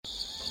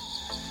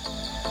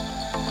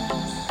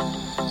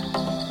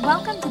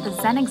Welcome to the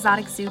Zen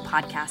Exotic Zoo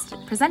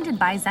podcast, presented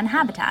by Zen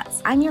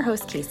Habitats. I'm your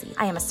host, Kasey.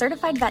 I am a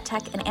certified vet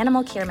tech and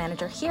animal care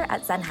manager here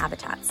at Zen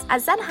Habitats.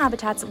 At Zen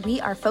Habitats,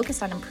 we are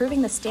focused on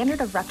improving the standard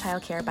of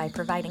reptile care by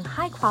providing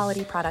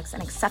high-quality products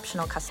and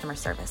exceptional customer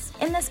service.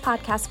 In this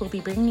podcast, we'll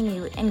be bringing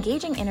you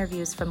engaging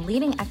interviews from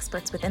leading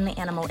experts within the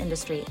animal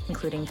industry,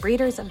 including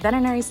breeders,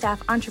 veterinary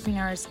staff,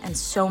 entrepreneurs, and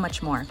so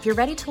much more. If you're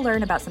ready to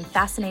learn about some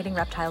fascinating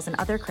reptiles and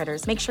other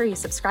critters, make sure you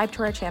subscribe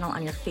to our channel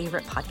on your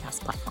favorite podcast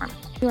platform.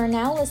 You are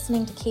now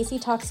listening to Kasey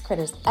Talks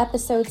Critters,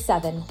 Episode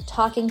 7,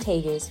 Talking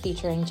Tegus,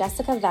 featuring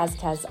Jessica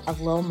Vasquez of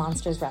Little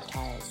Monsters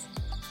Reptiles.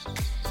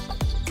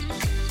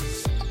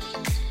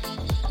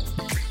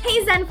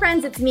 Hey Zen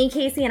friends, it's me,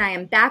 Kasey, and I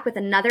am back with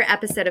another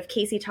episode of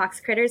Kasey Talks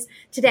Critters.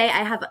 Today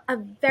I have a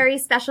very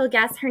special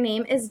guest. Her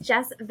name is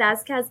Jess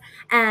Vasquez,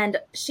 and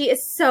she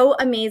is so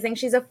amazing.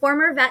 She's a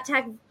former vet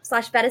tech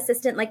 / vet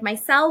assistant like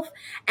myself,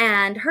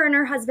 and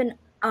her husband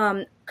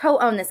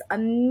co-own this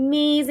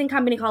amazing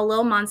company called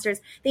Little Monsters.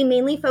 They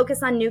mainly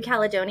focus on New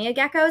Caledonia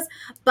geckos,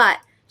 but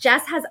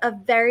Jess has a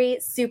very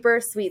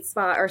super sweet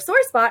spot, or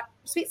sore spot,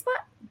 sweet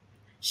spot?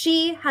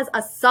 She has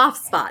a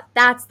soft spot,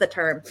 that's the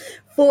term,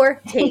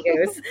 for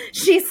Tegus.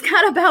 She's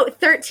got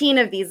about 13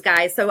 of these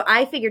guys, so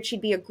I figured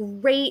she'd be a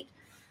great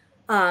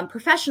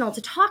professional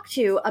to talk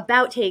to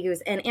about Tegus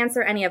and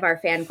answer any of our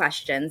fan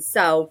questions.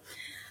 So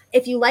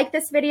if you like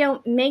this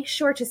video, make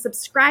sure to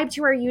subscribe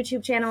to our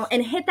YouTube channel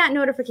and hit that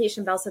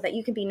notification bell so that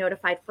you can be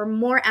notified for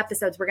more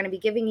episodes. We're going to be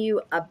giving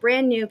you a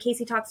brand new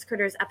Kasey Talks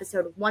Critters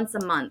episode once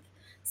a month.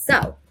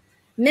 So,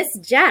 Miss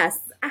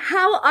Jess,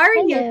 how are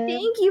you?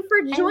 Thank you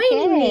for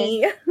joining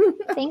me.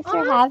 Thanks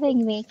for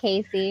having me,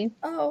 Kasey.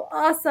 Oh,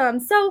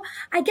 awesome. So,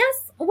 I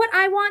guess what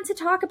I want to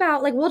talk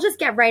about, we'll just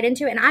get right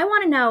into it. And I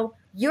want to know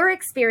your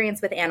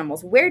experience with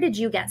animals. Where did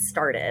you get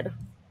started?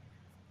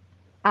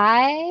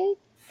 I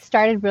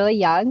started really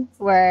young,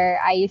 where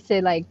I used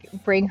to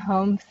bring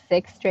home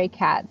 6 stray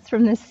cats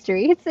from the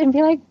streets and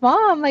be like,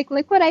 Mom,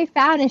 look what I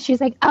found. And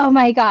she's like, oh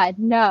my God,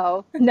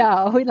 no,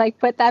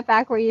 put that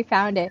back where you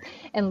found it.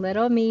 And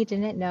little me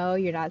didn't know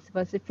you're not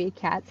supposed to feed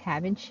cats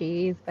ham and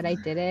cheese, but I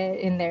did it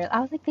in there.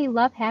 I was like, they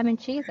love ham and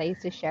cheese. I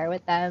used to share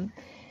with them.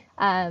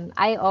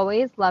 I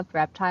always loved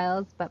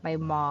reptiles, but my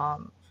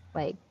mom,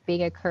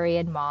 being a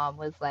Korean mom,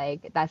 was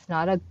like, that's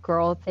not a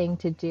girl thing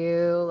to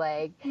do.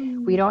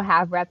 We don't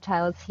have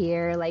reptiles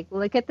here.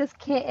 Look at this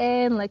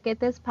kitten, look at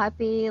this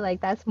puppy.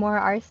 That's more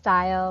our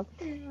style.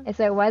 And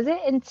so it wasn't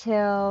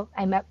until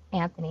I met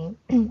Anthony.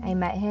 I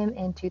met him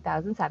in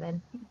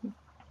 2007.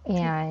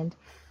 And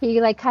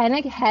he kind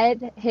of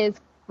had his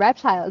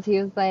reptiles. He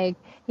was like,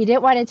 he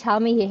didn't want to tell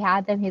me he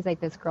had them. He's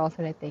like, this girl's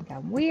gonna think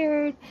I'm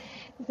weird.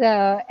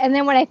 So, and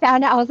then when I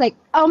found out, I was like,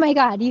 oh my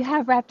God, you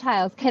have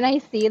reptiles. Can I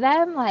see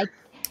them?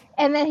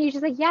 And then he's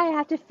just like, yeah, I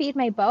have to feed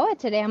my boa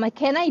today. I'm like,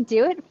 can I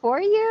do it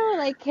for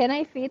you? Can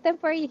I feed them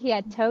for you? He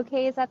had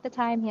tokays at the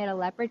time. He had a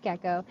leopard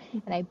gecko,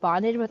 and I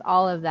bonded with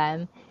all of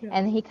them. Yeah.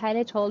 And he kind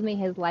of told me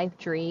his life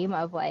dream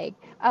of oh,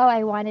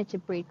 I wanted to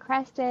breed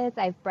cresteds.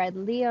 I've bred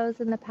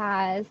Leos in the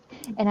past.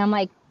 And I'm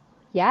like,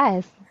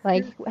 yes,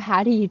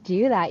 how do you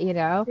do that,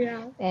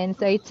 Yeah. And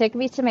so he took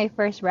me to my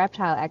first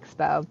reptile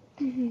expo.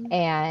 Mm-hmm.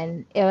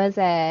 And it was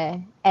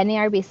a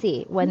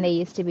NARBC when they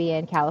used to be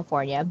in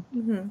California.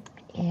 Mm-hmm.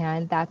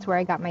 And that's where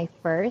I got my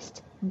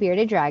first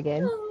bearded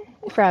dragon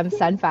from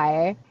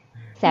Sandfire.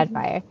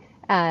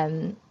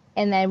 And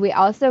then we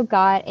also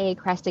got a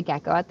crested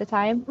gecko at the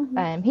time.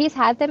 Mm-hmm. He's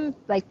had them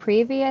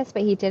previous,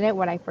 but he didn't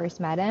when I first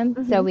met him.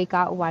 Mm-hmm. So we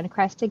got 1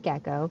 crested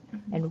gecko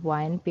and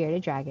 1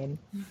 bearded dragon.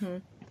 Mm-hmm.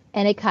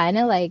 And it kind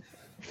of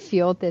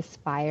fueled this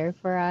fire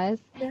for us.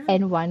 Yeah.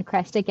 And 1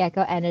 crested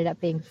gecko ended up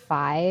being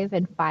 5,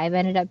 and 5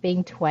 ended up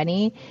being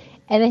 20.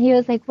 And then he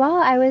was like, well,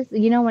 I was,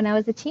 when I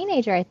was a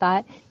teenager, I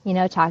thought,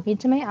 talking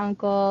to my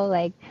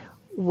uncle,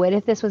 what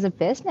if this was a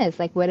business?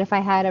 What if I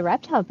had a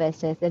reptile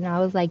business? And I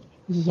was like,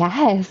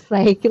 yes,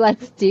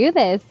 let's do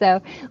this.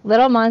 So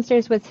Little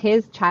Monsters was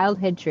his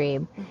childhood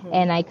dream. Mm-hmm.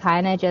 And I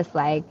kind of just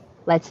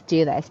let's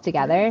do this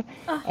together.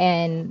 Oh.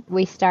 And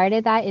we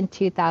started that in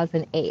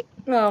 2008.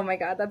 Oh my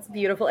God, that's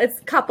beautiful.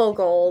 It's couple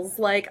goals.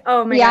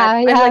 Oh my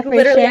God. Yeah, I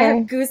literally sure. have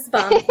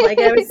goosebumps.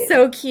 It was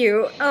so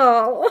cute.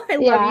 Oh, I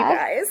love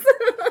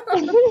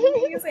you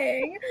guys.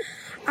 Amazing.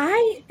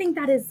 I think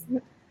that is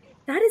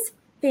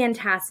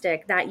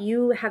fantastic that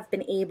you have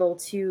been able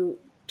to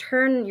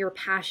turn your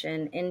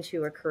passion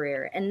into a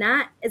career. And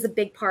that is a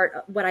big part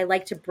of what I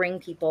like to bring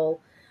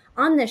people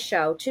on this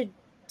show, to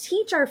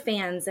teach our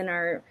fans and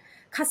our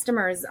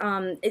customers,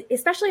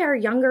 especially our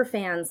younger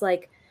fans,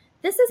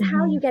 this is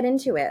how you get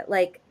into it.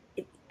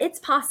 It's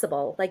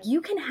possible.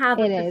 You can have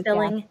a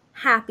fulfilling,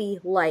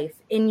 happy life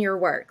in your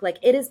work.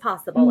 It is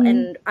possible. Mm-hmm.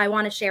 And I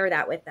want to share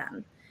that with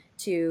them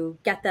to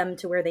get them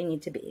to where they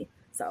need to be.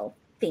 So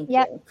thank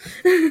you.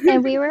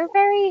 And we were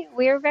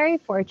very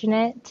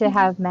fortunate to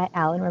have met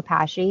Alan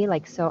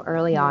Rapace so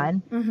early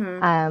on.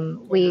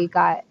 Mm-hmm. We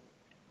got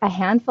a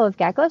handful of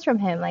geckos from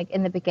him.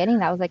 In the beginning,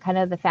 that was kind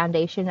of the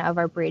foundation of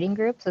our breeding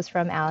groups, was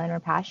from Alan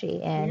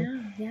Rapace.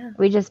 And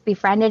we just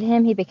befriended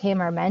him. He became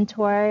our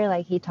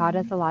mentor. He taught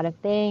us a lot of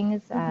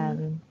things.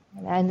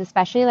 And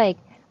especially like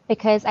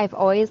because I've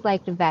always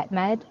liked vet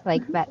med,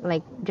 like Mhm. vet,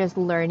 like just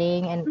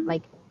learning and Mhm.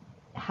 like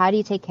how do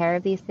you take care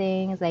of these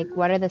things? Like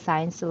what are the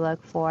signs to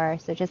look for?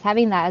 So just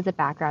having that as a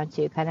background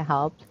too kind of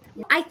helped.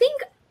 I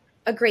think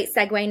a great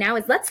segue now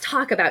is let's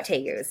talk about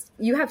Tegus.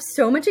 You have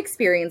so much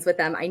experience with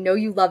them. I know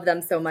you love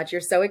them so much.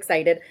 You're so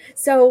excited.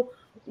 So,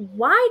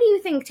 why do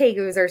you think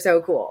Tegus are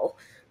so cool?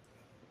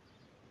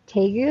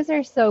 Tegus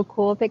are so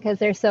cool because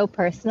they're so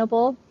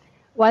personable.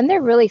 One,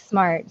 they're really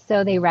smart,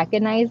 so they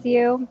recognize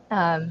you.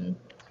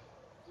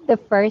 The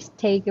first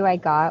Tegu I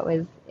got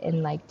was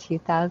in like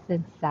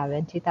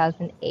 2007,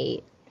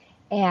 2008.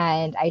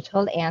 And I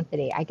told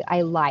Anthony,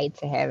 I lied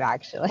to him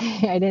actually.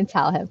 I didn't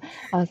tell him.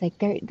 I was like,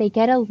 they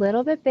get a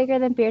little bit bigger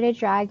than bearded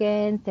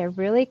dragons. They're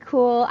really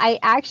cool. I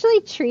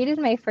actually treated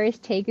my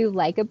first tegu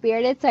like a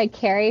bearded, so I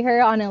carry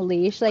her on a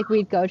leash like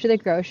we'd go to the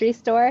grocery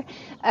store.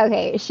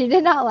 Okay, she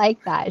did not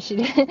like that. She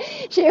did,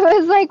 she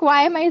was like,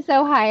 why am I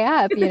so high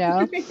up, you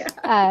know?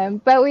 Yeah.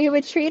 But we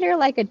would treat her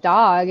like a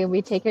dog, and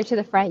we'd take her to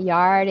the front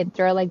yard and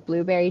throw like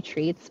blueberry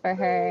treats for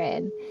her,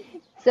 and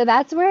so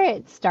that's where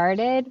it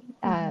started.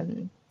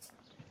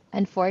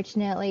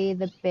 Unfortunately,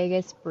 the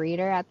biggest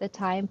breeder at the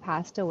time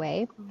passed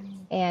away.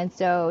 And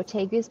so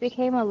tegus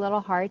became a little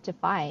hard to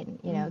find.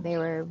 You know, they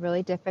were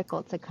really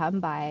difficult to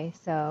come by.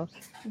 So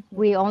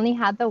we only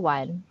had the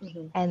one.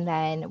 And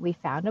then we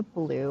found a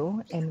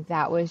blue, and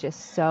that was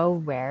just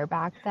so rare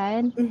back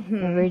then. And we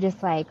Hmm. were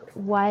just like,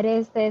 what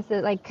is this?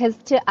 Like, because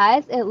to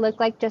us, it looked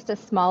like just a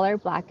smaller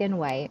black and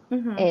white.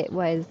 Hmm. It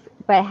was,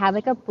 but it had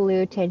like a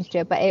blue tinge to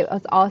it, but it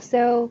was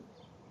also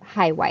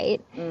high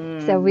white. So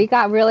Mm, we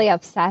got really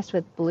obsessed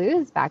with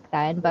blues back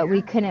then, but we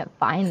yeah. couldn't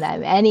find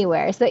them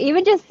anywhere. So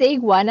even just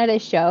seeing one at a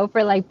show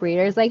for like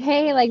breeders, like,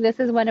 hey, like this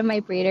is one of my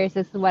breeders,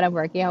 this is what I'm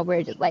working on,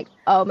 we're just like,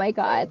 oh my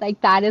God,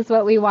 like that is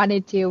what we want to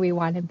do. We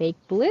want to make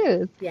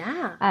blues.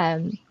 Yeah.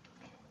 Um,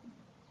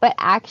 but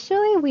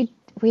actually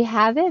we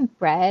haven't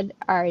bred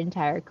our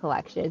entire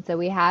collection. So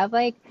we have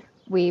like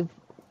we've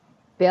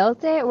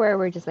built it where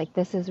we're just like,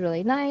 this is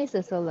really nice.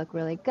 This will look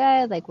really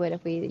good. Like, what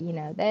if we,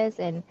 this?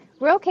 And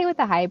we're okay with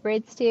the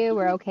hybrids too.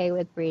 We're okay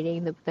with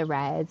breeding the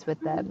reds with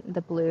the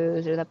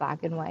blues or the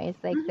black and whites.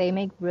 Like, they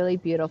make really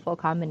beautiful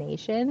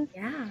combinations.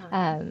 Yeah.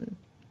 Um,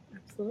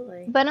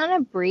 Absolutely. but on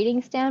a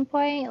breeding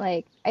standpoint,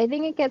 like, I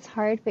think it gets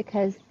hard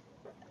because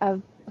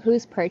of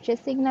who's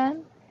purchasing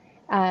them.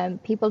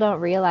 People don't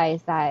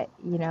realize that,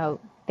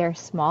 they're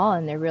small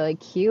and they're really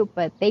cute,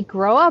 but they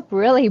grow up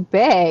really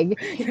big.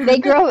 Yeah. They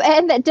grow,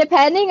 and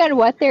depending on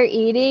what they're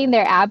eating,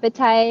 their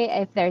appetite,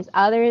 if there's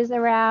others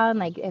around,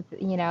 like if,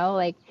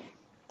 like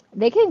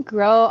they can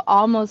grow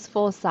almost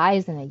full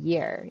size in a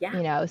year,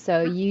 Yeah.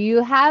 So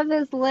you have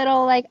this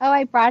little, like, oh,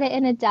 I brought it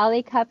in a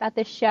deli cup at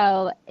the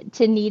show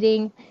to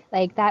needing,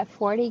 like, that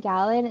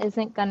 40-gallon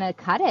isn't gonna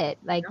cut it.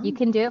 Like, you No.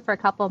 can do it for a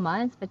couple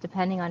months, but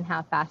depending on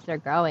how fast they're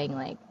growing,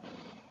 like,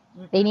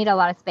 they Mhm. need a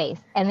lot of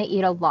space and they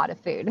eat a lot of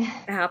food.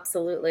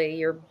 Absolutely.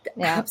 You're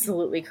Yeah.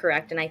 absolutely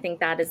correct. And I think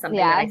that is something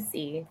that I Yeah.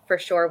 see for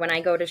sure when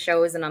I go to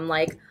shows and I'm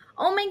like,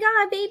 oh my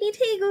God, baby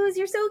Tegus,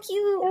 you're so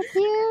cute. So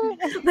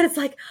cute. But it's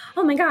like,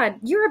 oh my God,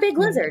 you're a big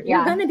lizard. You're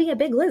Yeah. going to be a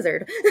big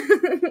lizard.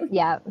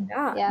 Yeah.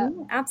 Yeah, Yeah.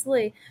 no,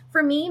 absolutely.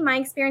 For me, my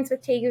experience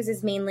with Tegus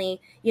is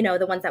mainly,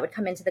 the ones that would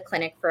come into the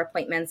clinic for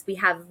appointments. We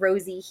have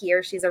Rosie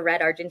here. She's a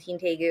red Argentine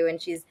Tegu,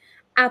 and she's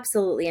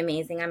absolutely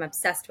amazing. I'm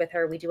obsessed with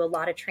her. We do a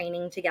lot of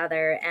training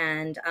together,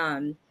 and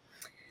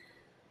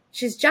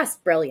she's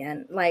just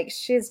brilliant. Like,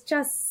 she's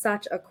just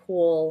such a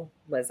cool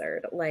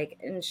lizard. Like,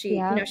 and she,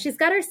 Yeah. she's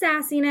got her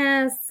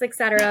sassiness,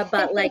 etc.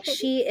 But like,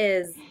 she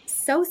is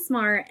so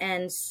smart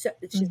and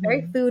she's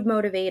very Hmm. food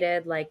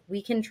motivated. Like,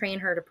 we can train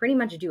her to pretty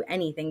much do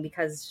anything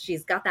because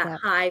she's got that Yeah.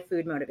 high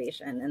food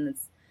motivation, and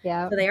it's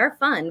Yeah. so they are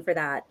fun for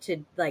that.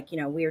 To like,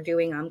 we're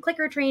doing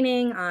clicker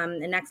training. And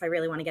next, I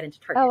really want to get into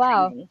Oh, target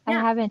wow. training. I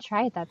Yeah. haven't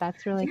tried that.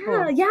 That's really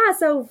Yeah, cool. yeah.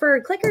 So for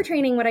clicker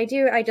training, what I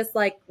do, I just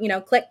like,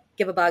 click,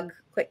 give a bug,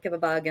 click, give a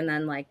bug, and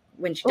then like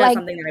when she does Like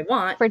something that I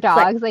want, for click.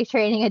 dogs, like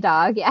training a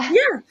dog. Yeah.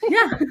 Yeah,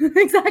 yeah,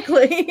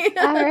 exactly.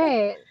 All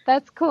right.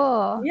 That's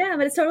cool. Yeah,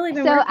 but it's totally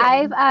been So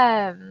working.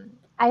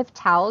 I've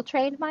towel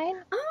trained mine.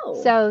 Oh,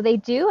 So they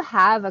do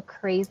have a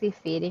crazy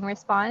feeding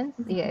response.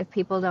 Yeah, mhm. if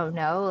people don't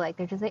know, like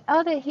they're just like,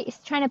 oh, he's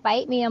trying to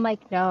bite me. I'm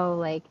like, no,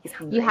 like He's you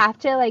hungry. have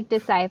to like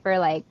decipher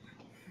like,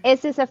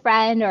 is this a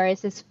friend or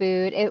is this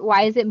food?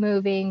 Why is it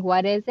moving?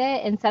 What is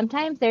it? And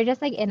sometimes they're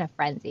just like in a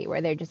frenzy where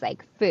they're just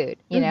like food,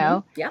 Mm-hmm.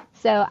 Yeah.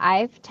 So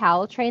I've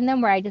towel trained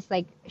them where I just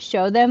like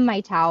show them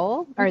my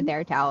towel or Mm-hmm.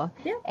 their towel,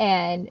 Yeah.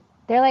 and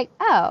they're like,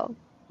 oh,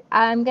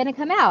 I'm gonna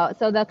come out.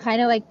 So they'll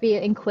kind of like be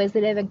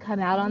inquisitive and come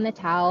out on the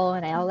towel,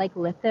 and I'll like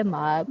lift them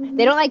up. They Mm-hmm.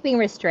 don't like being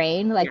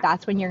restrained. Like Yeah.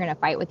 that's when you're gonna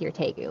fight with your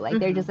tegu. Like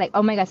they're Mm-hmm. just like,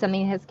 oh my god,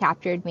 something has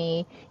captured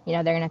me.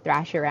 They're gonna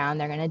thrash around.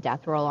 They're gonna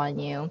death roll on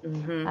you.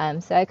 Mm-hmm.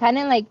 So I kind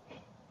of like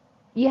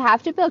you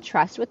have to build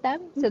trust with them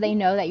so Mm-hmm. they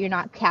know that you're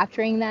not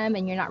capturing them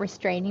and you're not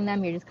restraining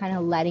them. You're just kind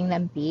of letting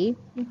them be.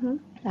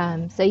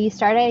 Mm-hmm. So you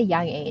start at a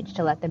young age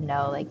to let them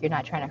know like you're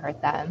not trying to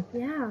hurt them.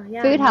 Yeah.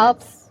 Yeah. Food No,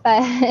 helps,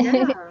 but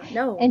yeah.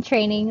 No. and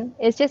training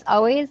is just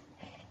always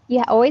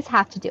you always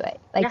have to do it.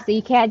 Like, Yeah. so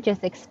you can't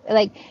just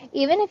like,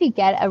 even if you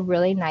get a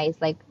really nice,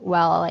 like,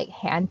 well, like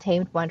hand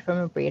tamed one from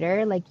a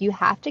breeder, like you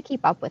have to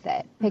keep up with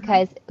it, Hmm.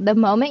 because the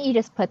moment you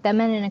just put them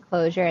in an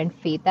enclosure and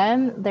feed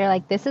them, they're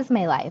like, this is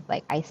my life.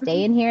 Like, I stay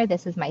Hmm. in here.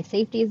 This is my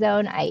safety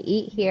zone. I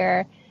eat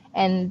here,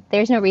 and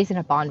there's no reason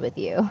to bond with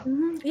you.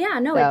 Hmm. Yeah,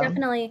 no, it So,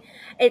 definitely,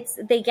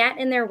 they get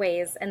in their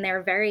ways and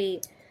they're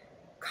very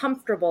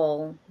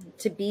comfortable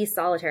to be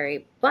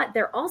solitary, but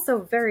they're also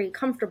very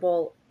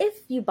comfortable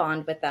if you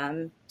bond with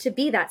them to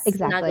be that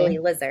exactly.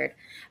 snuggly lizard.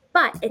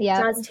 But it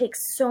Yep. does take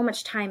so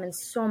much time and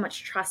so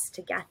much trust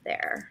to get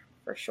there,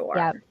 for sure.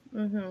 Yep.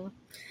 Hmm.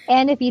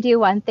 And if you do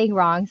one thing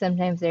wrong,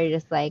 sometimes they're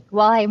just like,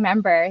 well, I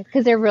remember,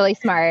 because they're really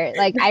smart.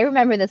 Like, I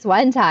remember this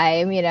one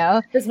time,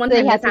 This one So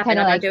you time this have to happened, kind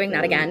of I'm not like, doing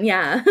that again.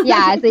 Yeah.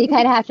 yeah, so you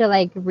kind of have to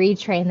like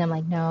retrain them,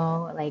 like,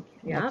 no, like,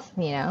 Yep.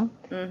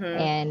 Hmm.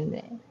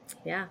 and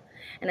Yeah.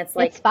 And it's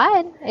like, it's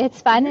fun.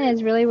 It's fun and yeah.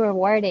 it's really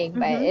rewarding,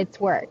 but Hmm. it's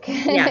work.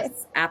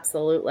 Yes,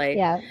 absolutely.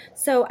 Yeah.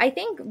 So I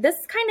think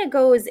this kind of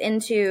goes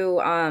into,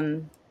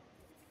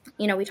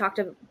 we talked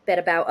a bit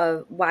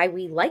about why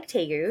we like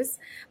Tegus,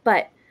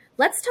 but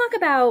let's talk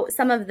about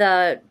some of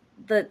the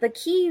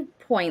key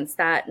points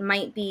that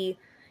might be,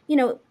 you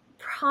know,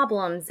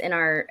 problems in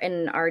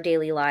our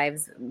daily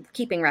lives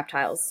keeping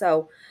reptiles.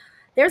 So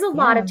there's a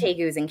lot of Yeah.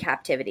 Tegus in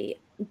captivity.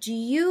 Do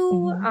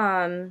you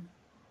Hmm.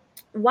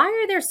 why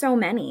are there so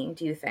many,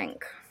 do you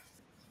think?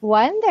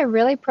 One, they're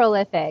really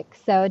prolific.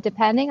 So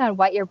depending on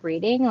what you're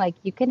breeding, like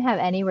you can have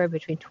anywhere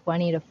between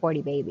 20 to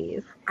 40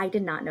 babies. I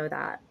did not know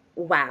that.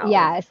 Wow.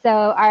 Yeah, so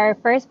our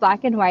first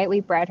black and white, we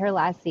bred her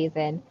last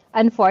season.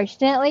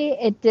 Unfortunately,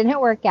 it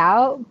didn't work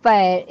out,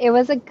 but it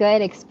was a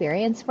good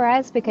experience for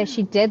us because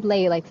she did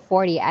lay like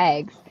 40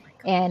 eggs,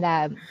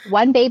 and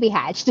one baby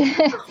hatched.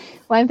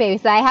 One baby.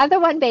 So I have the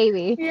one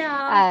baby.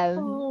 Yeah. Um,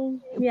 Oh,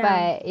 yeah.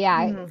 but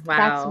yeah, that's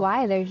Wow.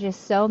 why there's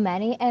just so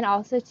many. And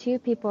also, too,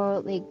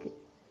 people like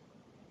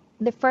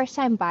the first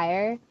time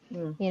buyer,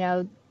 Mm. you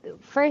know,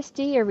 first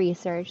do your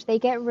research. They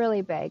get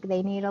really big.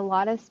 They need a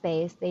lot of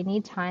space. They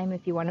need time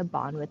if you want to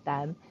bond with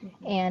them. Mhm.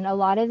 And a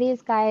lot of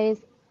these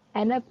guys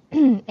end up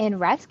in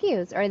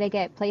rescues, or they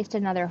get placed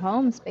in other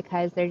homes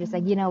because they're just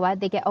like, you know what,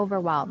 they get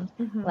overwhelmed.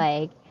 Mhm.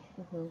 Like,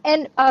 Mhm.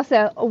 and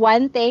also,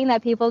 one thing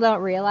that people don't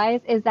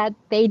realize is that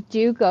they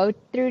do go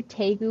through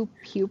Tegu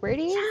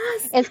puberty.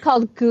 Yes. It's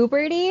called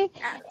gooberty.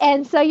 Yes.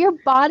 And so you're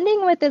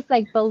bonding with this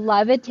like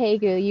beloved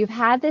Tegu. You've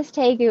had this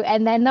Tegu,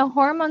 and then the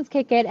hormones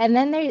kick in, and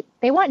then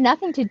they want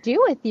nothing to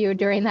do with you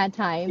during that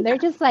time. They're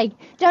just like,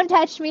 don't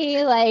touch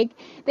me. Like,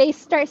 they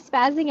start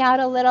spazzing out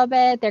a little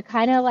bit. They're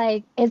kind of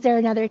like, is there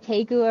another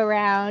Tegu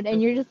around?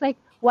 And you're just like,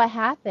 what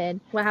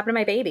happened? What happened to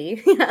my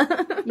baby?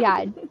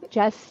 Yeah,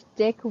 just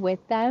stick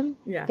with them.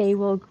 Yes. They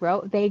will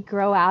grow. They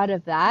grow out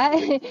of that.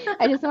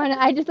 I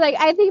just like,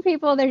 I think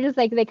people, they're just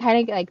like, they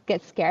kind of like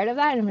get scared of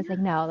that. And I'm just like,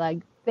 no, like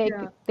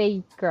Yeah.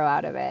 they grow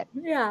out of it.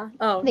 Yeah.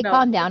 Oh, They no.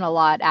 calm down a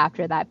lot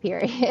after that Yeah.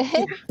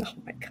 period. Oh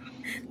my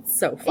God.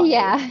 So funny.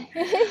 Yeah.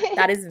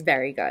 That is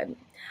very good.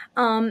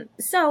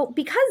 So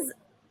because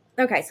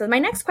okay, so my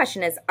next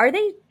question is, are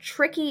they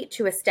tricky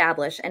to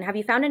establish and have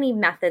you found any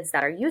methods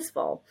that are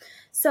useful?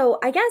 So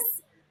I guess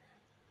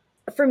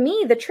for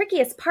me, the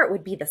trickiest part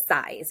would be the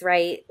size,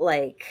 right?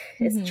 Like,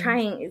 it's Hmm.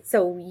 trying.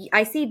 So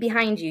I see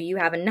behind you, you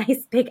have a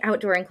nice big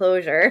outdoor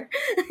enclosure.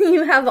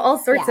 You have all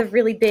sorts Yeah. of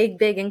really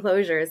big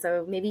enclosures.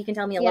 So maybe you can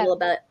tell me a Yeah. little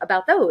bit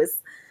about those.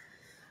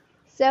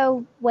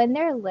 So when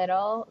they're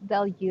little,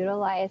 they'll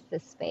utilize the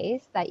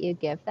space that you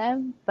give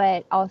them,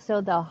 but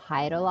also they'll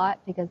hide a lot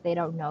because they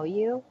don't know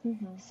you. Hmm.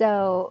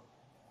 So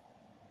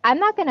I'm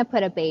not going to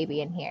put a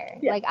baby in here.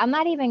 Yeah. Like, I'm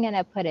not even going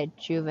to put a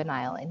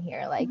juvenile in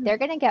here. Like, Hmm. they're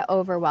going to get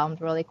overwhelmed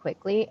really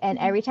quickly. And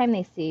Hmm. every time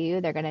they see you,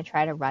 they're going to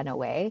try to run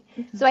away.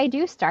 Hmm. So I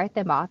do start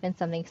them off in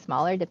something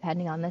smaller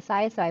depending on the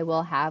size. So I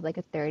will have like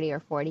a 30 or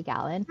 40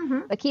 gallon. Hmm.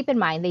 But keep in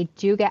mind, they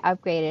do get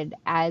upgraded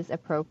as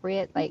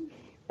appropriate. Like,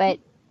 but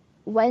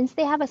once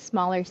they have a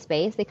smaller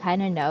space, they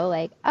kind of know,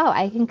 like, oh,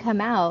 I can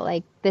come out.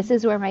 Like, this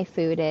is where my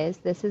food is.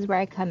 This is where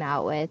I come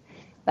out with.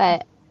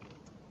 But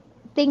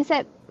things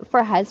that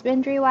for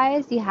husbandry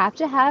wise, you have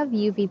to have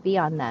UVB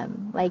on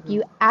them. Like, Hmm.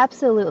 you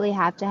absolutely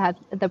have to have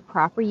the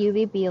proper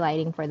UVB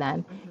lighting for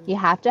them. Hmm. You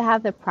have to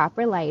have the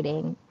proper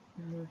lighting,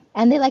 Hmm.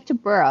 and they like to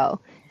burrow.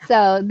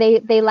 So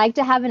they like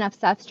to have enough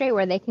substrate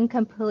where they can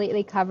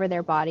completely cover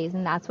their bodies,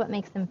 and that's what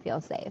makes them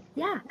feel safe.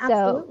 Yeah,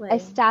 So absolutely.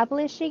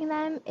 establishing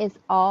them is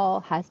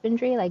all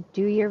husbandry. Like,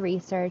 do your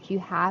research.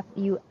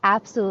 You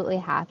absolutely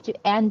have to,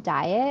 and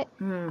diet.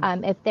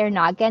 Mm. If they're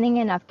not getting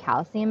enough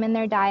calcium in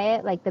their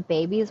diet, like the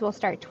babies will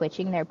start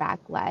twitching their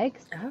back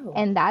legs, Oh.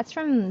 and that's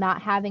from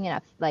not having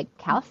enough like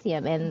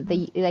calcium. And Hmm.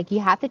 the like you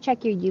have to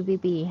check your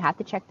UVB, you have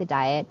to check the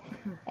diet,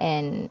 Hmm.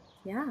 and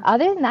Yeah.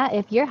 other than that,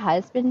 if your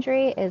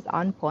husbandry is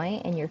on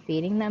point and you're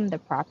feeding them the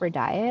proper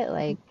diet,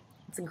 like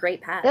It's a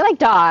great pet. they're like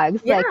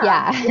dogs. Like,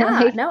 Yeah. yeah, Yeah.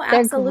 like No, they're great.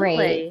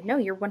 absolutely. No,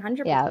 you're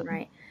 100% Yeah.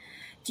 right.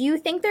 Do you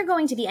think they're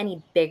going to be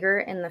any bigger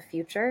in the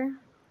future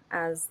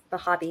as the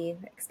hobby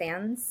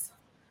expands?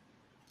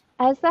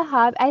 As the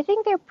hobby, I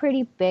think they're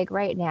pretty big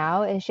right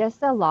now. It's just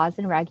the laws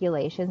and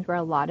regulations where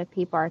a lot of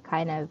people are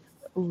kind of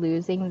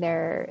losing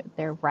their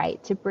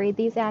right to breed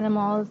these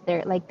animals.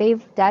 They're like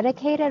they've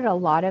dedicated a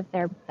lot of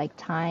their like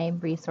time,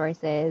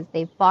 resources.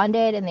 They've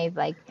bonded and they've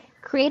like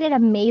created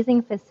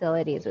amazing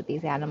facilities with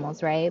these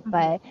animals, right? Hmm.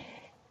 But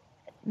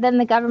then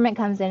the government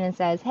comes in and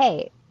says,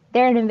 "Hey,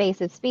 they're an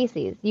invasive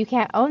species. You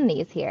can't own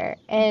these here."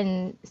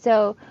 And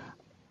so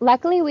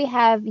luckily we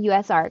have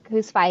USARC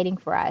who's fighting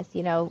for us,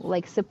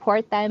 like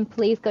support them.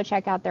 Please go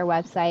check out their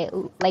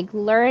website. Like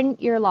learn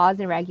your laws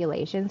and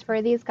regulations for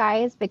these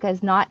guys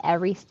because not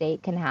every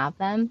state can have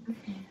them.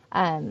 Hmm.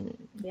 Um,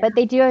 Yeah. but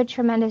they do a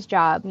tremendous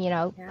job,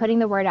 Yeah. putting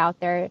the word out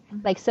there.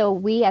 Mhm. Like, so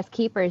we as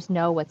keepers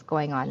know what's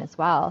going on as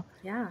well.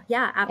 Yeah.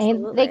 Yeah. And they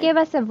Absolutely. give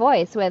us a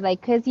voice with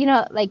like, because,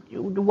 like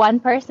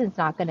one person's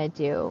not going to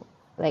do,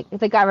 like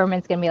the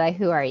government's going to be like,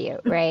 who are you?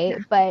 Right.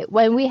 But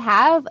when we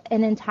have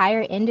an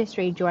entire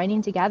industry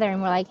joining together and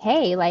we're like,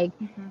 hey, like,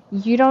 Hmm.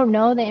 you don't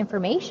know the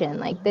information.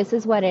 Like, this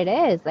is what it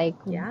is.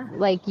 Yeah.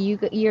 Like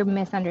you're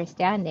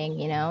misunderstanding,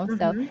 So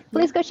Hmm. Yeah.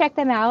 please go check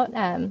them out.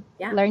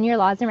 Yeah. Learn your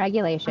laws and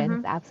regulations.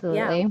 Hmm. Yeah.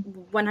 Absolutely.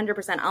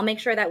 100%. I'll make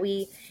sure that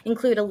we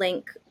include a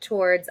link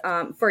towards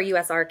for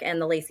USARC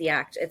and the Lacey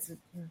Act. It's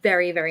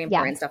very, very Yeah.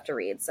 important stuff to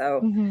read. So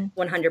Hmm.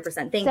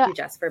 100%. Thank So you,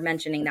 Jess, for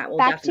mentioning that. We'll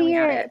back to definitely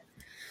add your it.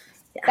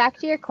 Yeah. back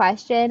to your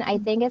question, I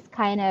think it's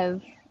kind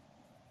of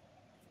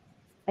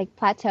like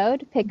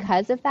plateaued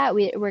because of that.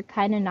 We're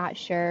kind of not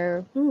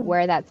sure Mm.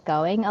 where that's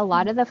going. A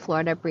lot of the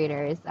Florida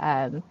breeders,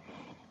 Yeah.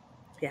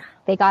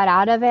 they got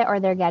out of it or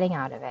they're getting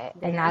out of it,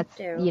 They and have that's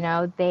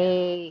to.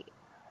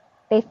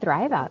 they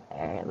thrive out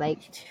there. Like,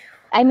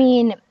 I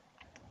mean,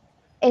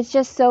 it's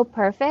just so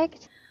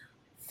perfect.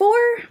 For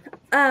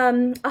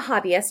a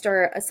hobbyist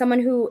or someone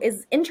who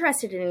is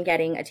interested in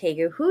getting a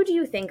tegu, who do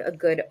you think a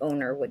good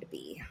owner would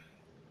be?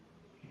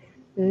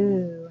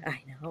 Ooh. I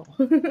know.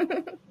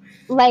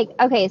 Like,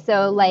 okay,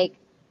 so like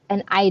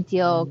an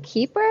ideal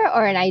keeper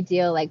or an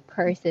ideal like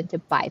person to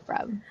buy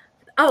from?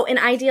 Oh, an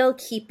ideal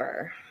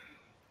keeper.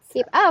 So,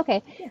 Keep. Oh,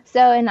 okay. yeah.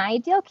 So an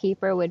ideal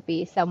keeper would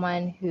be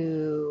someone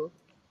who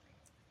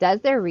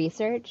does their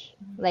research,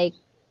 like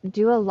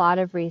do a lot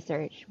of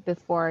research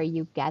before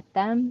you get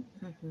them,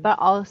 Hmm. but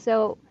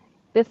also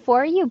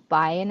before you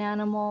buy an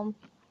animal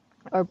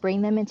or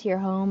bring them into your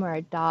home or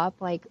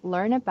adopt, like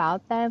learn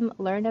about them,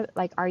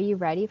 like are you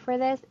ready for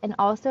this? And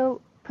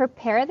also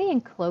prepare the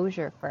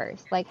enclosure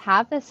first. Like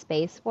have the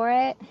space for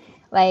it.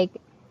 Like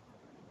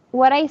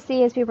what I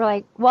see is people are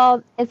like,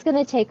 well, it's going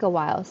to take a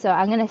while. So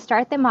I'm going to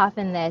start them off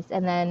in this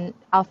and then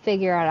I'll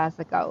figure out as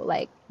I go.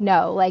 Like,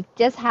 no, like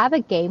just have a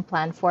game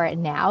plan for it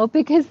now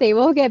because they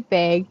will get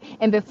big.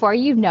 And before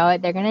you know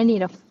it, they're going to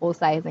need a full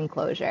size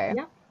enclosure.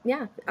 Yeah.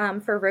 Yeah.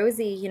 For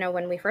Rosie,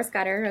 when we first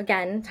got her,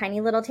 again,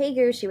 tiny little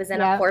tegu, she was in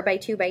a Yep.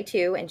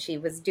 4x2x2 and she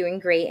was doing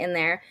great in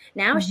there.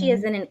 Now she is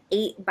Hmm. in an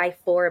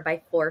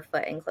 8x4x4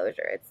 foot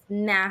enclosure. It's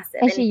massive.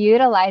 And And she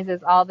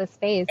utilizes all the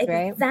space,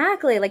 right?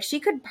 exactly, like she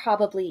could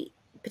probably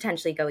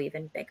potentially go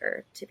even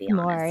bigger, to be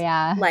More, honest.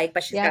 yeah. Like,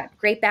 but she's Yep. got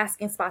great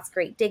basking spots,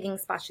 great digging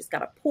spots. She's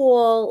got a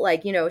pool.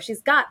 Like,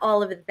 she's got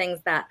all of the things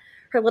that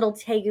her little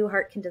tegu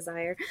heart can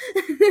desire.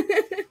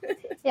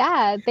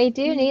 Yeah, they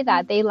do need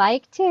that. They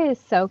like to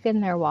soak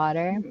in their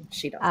water.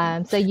 She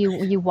doesn't. So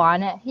you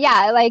want it.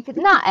 Yeah, like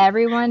not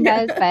everyone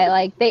does, but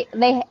like they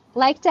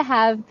like to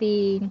have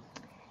the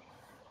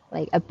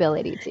like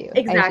ability to, I should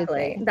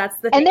Exactly. say. That's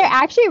the And they're thing.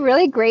 actually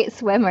really great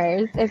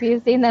swimmers. If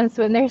you've seen them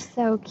swim, they're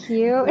so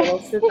cute.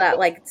 Little that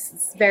like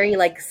very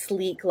like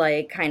sleek,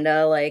 like kind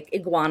of like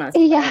iguana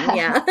swim. Yeah.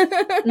 Yeah.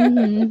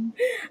 Hmm.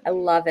 I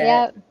love it.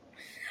 Yep.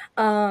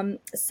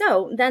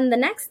 So then the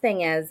next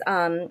thing is,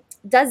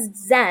 does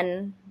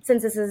Zen,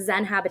 since this is a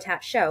Zen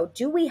habitat show,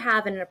 do we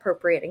have an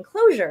appropriate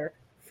enclosure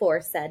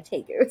for said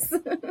tegus?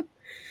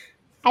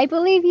 I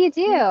believe you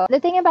do. The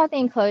thing about the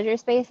enclosure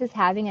space is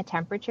having a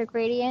temperature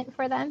gradient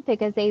for them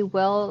because they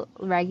will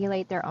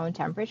regulate their own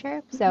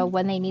temperature. So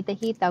when they need the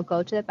heat, they'll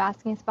go to the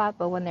basking spot,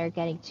 but when they're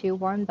getting too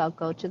warm, they'll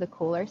go to the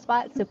cooler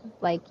spot. So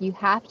like you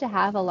have to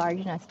have a large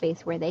enough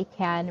space where they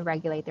can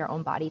regulate their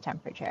own body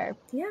temperature.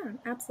 Yeah,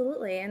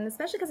 absolutely. And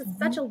especially because it's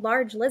such a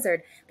large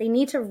lizard, they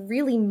need to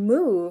really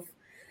move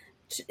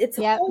its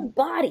Yep. whole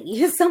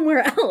body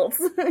somewhere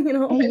else.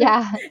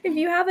 Yeah. If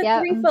you have a Yep.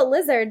 3 foot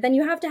lizard, then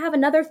you have to have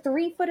another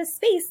 3 foot of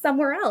space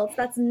somewhere else.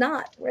 That's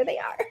not where they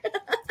are.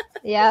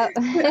 Yep.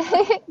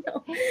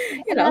 No,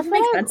 And that's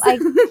makes what sense.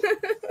 like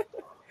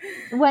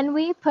when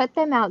we put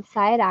them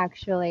outside,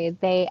 actually,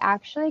 they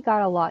actually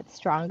got a lot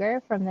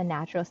stronger from the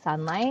natural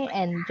sunlight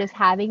and just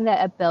having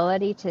the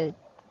ability to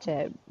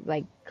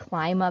like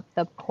climb up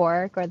the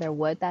cork or the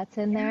wood that's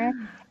in there.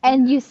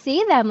 And you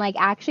see them like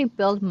actually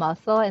build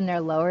muscle in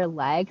their lower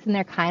legs and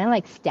they're kind of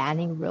like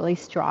standing really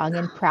strong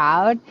and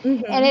proud.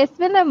 And Mhm. it's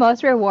been the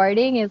most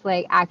rewarding is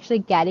like actually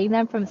getting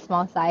them from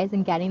small size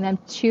and getting them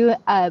to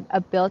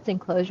a built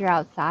enclosure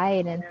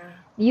outside. And Yeah.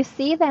 you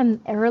see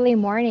them early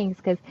mornings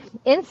because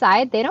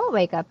inside they don't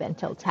wake up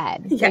until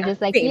 10. They're Yeah,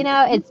 just like, same.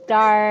 it's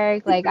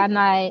dark. Like I'm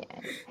not.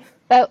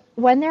 But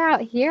when they're out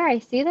here, I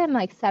see them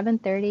like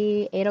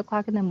 7:30, 8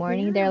 o'clock in the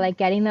morning. They're Yeah. like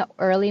getting the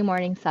early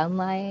morning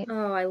sunlight.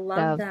 Oh, I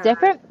love So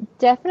that.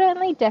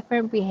 definitely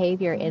different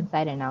behavior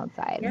inside and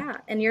outside. Yeah,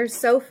 and you're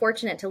so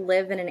fortunate to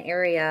live in an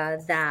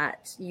area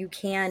that you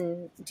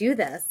can do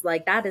this.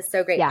 Like that is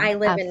so great. Yeah, I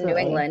live in New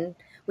absolutely. England.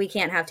 We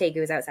can't have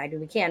tegus outside.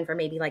 We can for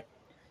maybe like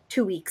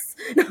 2 weeks.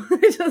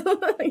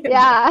 Maybe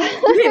Yeah.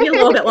 a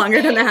little bit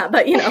longer than that,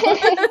 but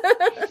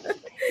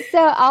So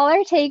all our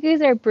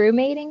tegus are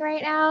brewmating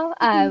right now.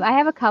 I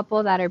have a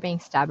couple that are being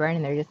stubborn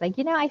and they're just like,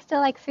 I still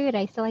like food.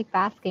 I still like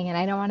basking and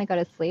I don't want to go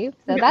to sleep.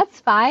 So Yeah. that's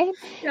fine.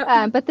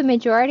 Yep. But the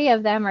majority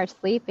of them are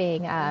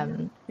sleeping.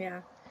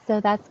 Yeah. So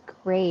that's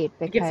great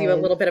It gives you a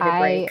because little bit of a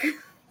break.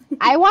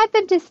 I want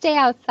them to stay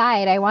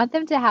outside. I want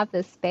them to have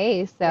the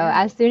space. So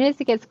Yeah. as soon as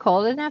it gets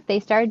cold enough,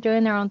 they start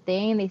doing their own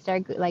thing. They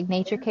start like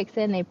nature kicks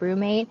in, they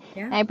brewmate,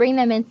 and Yeah. I bring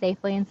them in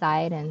safely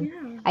inside and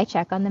Yeah. I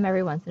check on them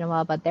every once in a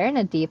while, but they're in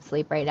a deep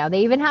sleep right now. They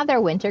even have their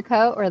winter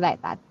coat or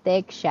like that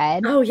thick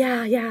shed. Oh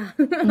yeah, yeah.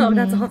 Oh,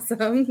 that's Hmm.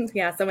 awesome.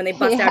 Yeah, so when they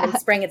bust out in Yeah.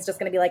 spring, it's just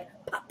gonna be like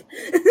pop.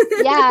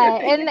 Yeah,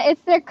 and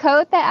it's their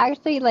coat that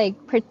actually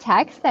like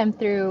protects them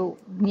through,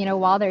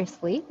 while they're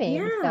sleeping.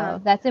 Yeah.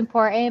 So that's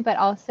important, but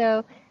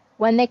also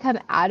when they come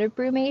out of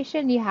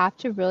brumation, you have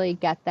to really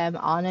get them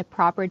on a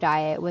proper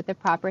diet with a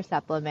proper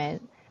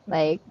supplement,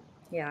 like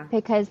Yeah.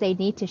 because they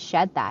need to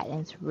shed that and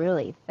it's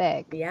really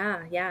thick. Yeah,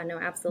 yeah, no,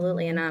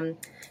 absolutely. And Hmm.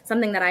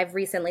 something that I've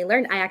recently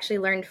learned, I actually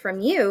learned from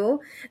you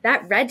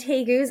that red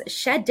tegus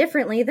shed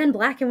differently than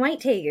black and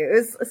white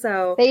tegus.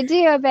 So They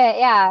do a bit,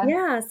 yeah.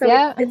 yeah, so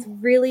Yep. it's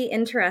really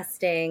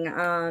interesting.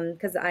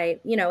 Because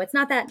it's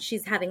not that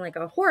she's having like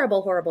a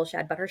horrible, horrible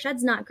shed, but her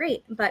shed's not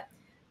great. But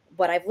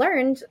what I've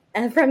learned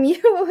from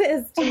you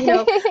is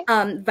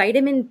to,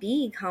 vitamin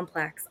B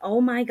complex. Oh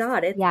my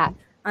God, it's Yeah.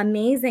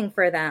 amazing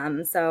for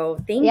them. So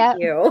thank Yep.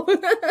 you.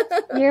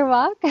 You're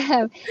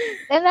welcome.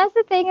 And that's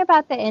the thing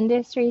about the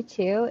industry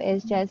too,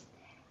 is just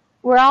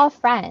we're all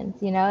friends,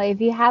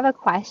 If you have a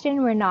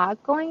question, we're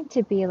not going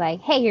to be like,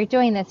 hey, you're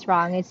doing this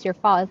wrong. It's your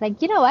fault. It's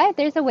like, you know what?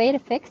 There's a way to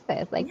fix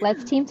this. Like, let's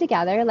Yeah. team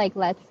together. Like,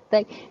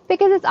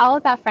 because it's all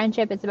about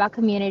friendship. It's about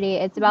community.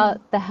 It's Mhm.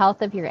 about the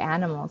health of your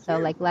animal. So,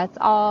 Yeah. like, let's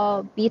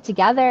all be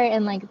together.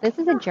 And, like, this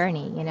is a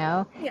journey.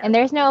 Yeah. And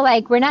there's no,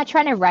 like, we're not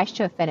trying to rush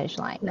to a finish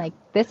line. No. Like,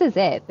 this is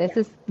it. Yeah. This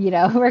is,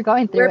 we're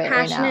going through We're it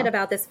right passionate now.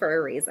 about this for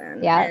a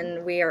reason, Yep.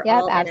 and we are Yep.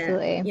 all in it.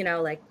 Absolutely.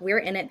 Like we're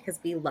in it because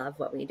we love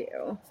what we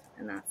do,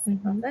 and that's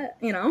Hmm.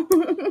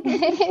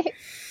 it.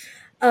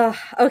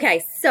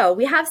 Okay, so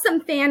we have some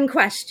fan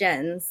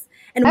questions,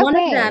 and one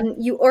of Okay. them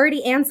you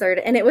already answered,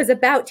 and it was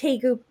about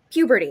Tegu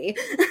puberty.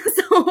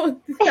 So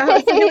that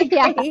was really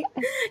Yeah. great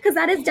because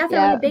that is definitely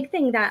a Yeah. big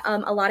thing that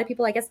a lot of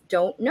people, I guess,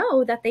 don't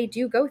know that they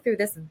do go through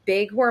this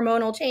big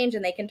hormonal change,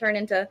 and they can turn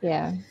into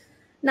Yeah.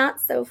 not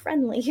so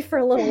friendly for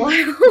a little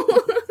while.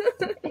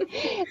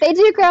 They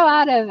do grow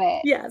out of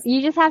it. Yes.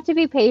 You just have to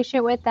be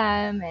patient with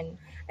them and,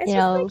 It's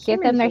just like give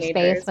human them their space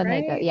teenagers, when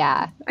they go. right?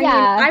 Yeah. I mean,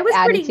 Yeah. I was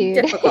pretty Attitude.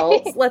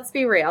 difficult, let's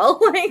be real.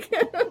 Like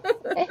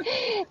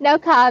No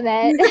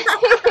comment.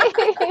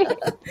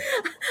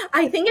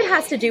 I think it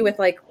has to do with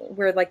like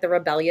we're like the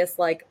rebellious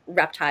like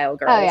reptile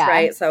girls, Oh, yeah.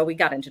 right? So we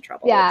got into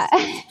trouble. Yeah.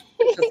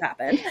 It just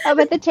happened. Oh,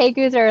 but the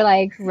Tegus are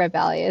like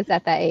rebellious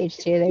at that age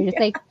too. They're just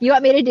Yeah. like, you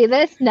want me to do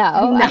this? No,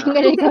 I'm No.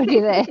 gonna go do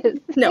this.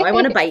 No, I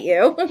want to bite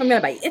you. I'm gonna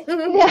bite you.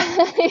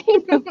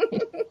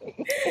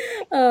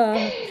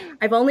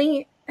 I've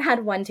only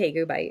had one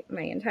tegu bite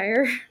my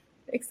entire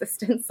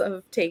existence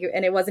of tegu,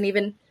 and it wasn't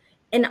even.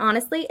 And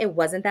honestly, it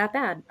wasn't that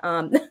bad.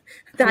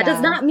 That does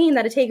Yeah. not mean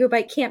that a tegu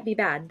bite can't be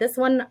bad. This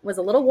one was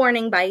a little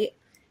warning bite,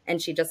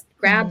 and she just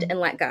grabbed Mhm. and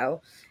let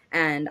go.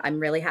 And I'm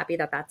really happy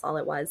that that's all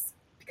it was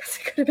because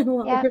it could have been a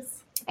lot Yeah.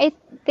 worse.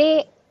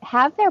 They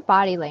have their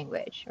body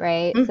language,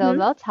 right? So Mhm.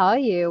 they'll tell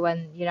you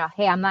when,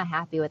 hey, I'm not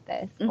happy with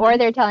this. Mhm. Or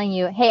they're telling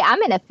you, hey,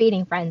 I'm in a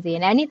feeding frenzy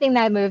and anything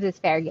that moves is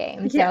fair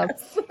game. So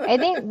Yes. I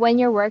think when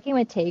you're working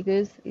with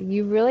tegus,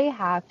 you really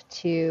have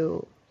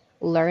to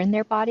learn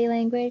their body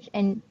language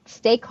and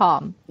stay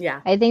calm.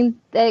 Yeah. I think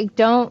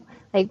don't,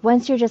 like,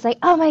 once you're just like,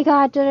 oh my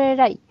God, da da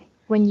da,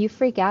 when you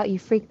freak out, you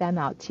freak them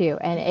out too,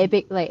 and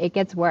it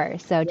gets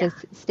worse. So just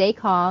stay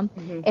calm.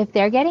 Mhm. If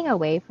they're getting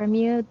away from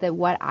you,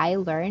 what I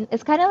learned,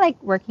 it's kind of like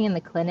working in the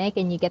clinic,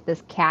 and you get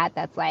this cat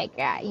that's like,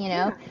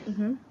 Yeah.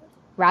 Mhm.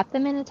 wrap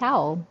them in a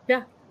towel.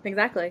 Yeah.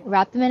 Exactly.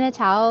 Wrap them in a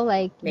towel,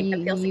 like Make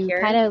them feel you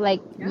secure. kind of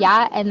like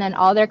Yeah. and then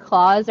all their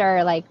claws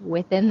are like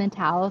within the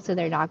towel, so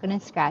they're not gonna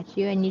scratch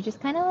you, and you just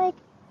kind of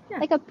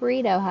like a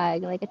burrito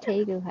hug, like a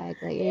tegu hug.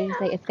 Like you're just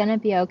like, it's gonna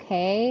be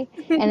okay.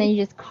 And then you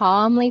just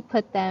calmly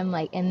put them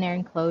like in their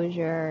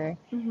enclosure.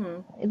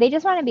 Mhm. They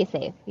just want to be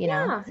safe,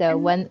 Yeah, So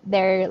and- when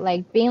they're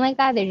like being like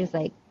that, they're just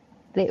like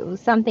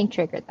something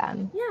triggered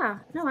them. Yeah,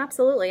 no,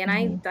 absolutely. And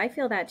Mhm. I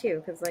feel that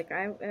too. Cause like,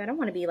 I don't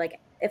want to be like,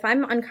 if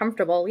I'm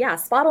uncomfortable,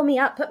 swaddle me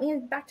up, put me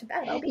back to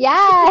bed. I'll be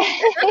Yeah.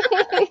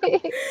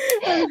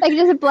 Like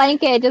just a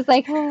blanket, just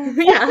like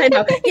yeah, I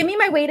know. Give me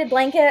my weighted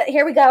blanket.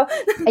 Here we go.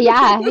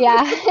 yeah.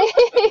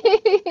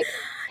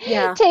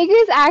 Yeah.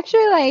 Tegus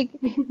actually like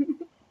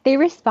they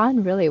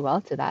respond really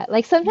well to that.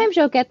 Like sometimes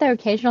you'll get the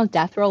occasional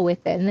death roll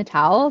within the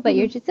towel, but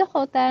you're just to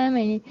hold them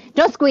and you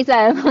don't squeeze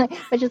them,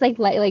 but just like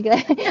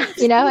Yes,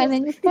 you know, and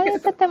yes. then just kind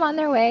of put them on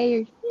their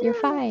way. You're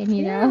Yeah, fine,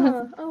 you know.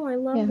 yeah. Oh, I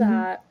love Yeah.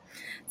 that.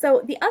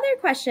 So the other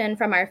question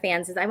from our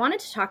fans is I wanted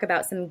to talk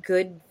about some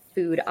good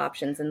food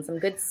options and some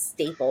good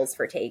staples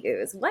for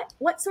tegus.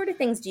 What sort of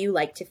things do you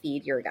like to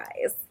feed your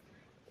guys?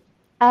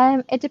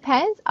 It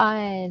depends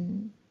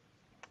on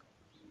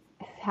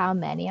how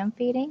many I'm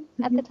feeding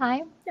at the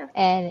time. Yeah.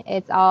 And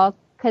it's all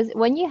because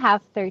when you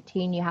have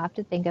 13, you have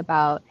to think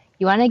about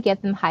you want to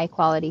give them high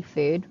quality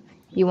food.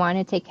 You want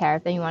to take care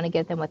of them. You want to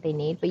give them what they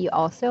need, but you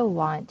also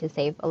want to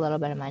save a little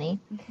bit of money.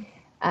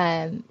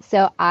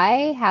 So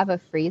I have a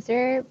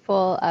freezer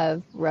full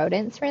of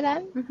rodents for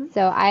them. Hmm.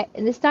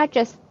 And it's not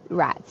just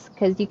rats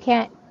because you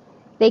can't,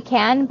 they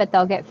can, but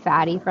they'll get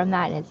fatty from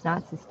that, and it's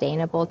not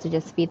sustainable to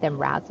just feed them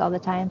rats all the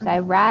time. So I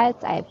have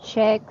rats, I have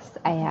chicks,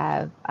 I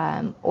have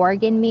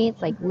organ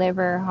meats like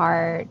liver,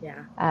 heart,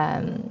 Yeah,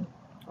 um,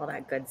 all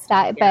that good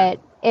stuff. that. Yeah.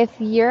 But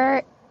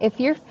if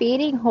you're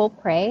feeding whole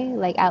prey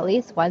like at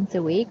least once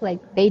a week, like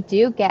they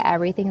do get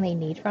everything they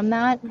need from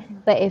that. Hmm.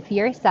 But if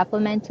you're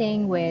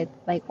supplementing with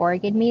like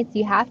organ meats,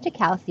 you have to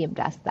calcium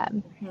dust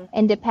them. Hmm.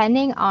 And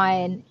depending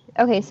on,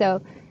 okay,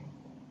 so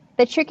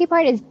the tricky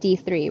part is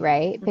D3,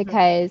 right? Hmm.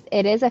 Because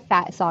it is a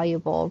fat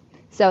soluble.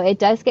 So it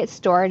does get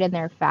stored in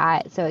their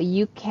fat. So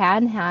you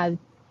can have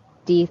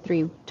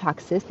D3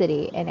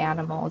 toxicity in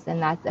animals,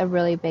 and that's a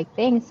really big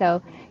thing.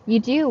 So you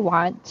do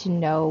want to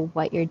know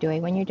what you're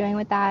doing when you're doing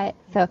with that.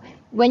 So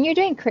when you're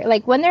doing,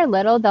 like when they're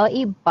little, they'll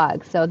eat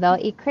bugs. So they'll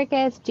eat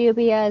crickets,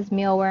 dubias,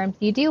 mealworms.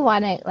 You do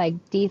want to like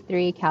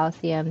D3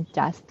 calcium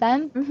dust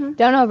them. Hmm.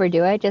 Don't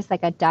overdo it, just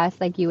like a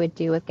dust like you would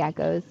do with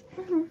geckos.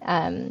 Hmm.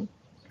 Um,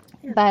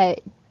 Yeah.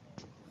 but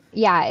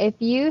yeah, if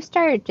you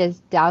start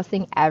just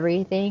dousing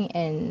everything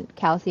in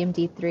calcium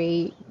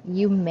D3,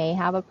 you may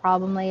have a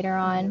problem later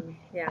on. Hmm.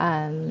 Yeah.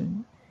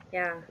 Um,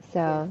 Yeah. Yeah.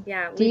 so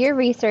Yeah. do We. your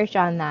research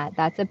on that.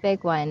 That's a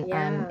big one.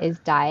 Yeah. Is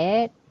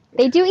diet.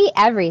 They Yeah. do eat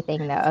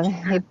everything though.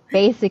 They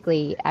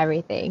basically eat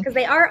everything. Because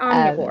they are Um,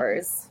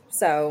 omnivores.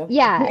 So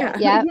yeah, yeah,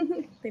 yeah.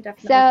 they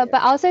definitely So, do.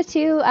 but also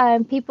too,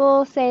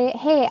 people say,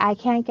 "Hey, I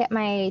can't get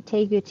my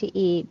tegu to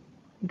eat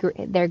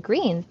their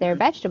greens, their Hmm.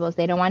 vegetables.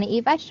 They don't want to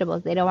eat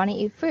vegetables. They don't want to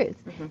eat fruits."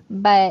 Hmm.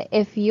 But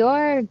if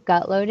you're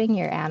gut loading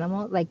your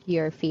animal, like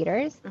your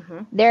feeders, Hmm.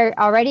 they're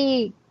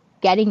already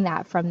getting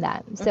that from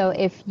them. So Hmm.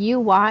 if you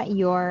want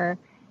your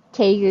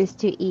tegus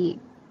to eat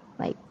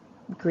like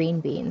green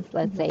beans,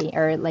 let's Hmm. say,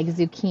 or like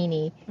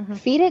zucchini, Hmm.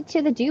 feed it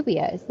to the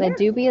dubias. The Yeah.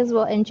 dubias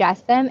will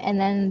ingest them, and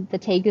then the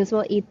tegus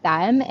will eat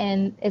them,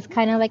 and it's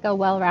kind of like a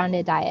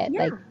well-rounded diet.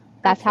 Like Yeah.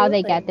 that's how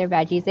they get Absolutely.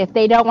 their veggies. If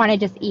they don't want to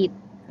just eat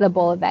the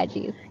bowl of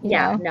veggies, you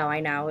Yeah, know? no, I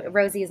know.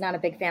 Rosie is not a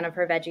big fan of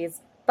her veggies,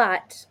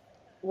 but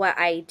what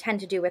I tend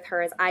to do with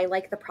her is I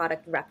like the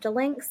product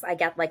Reptilinks. I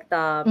get like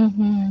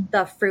Mm-hmm.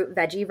 the fruit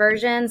veggie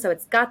version. So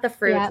it's got the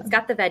fruits, Yep. it's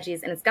got the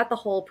veggies, and it's got the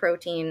whole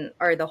protein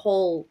or the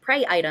whole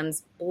prey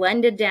items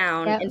blended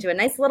down Yep. into a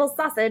nice little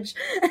sausage.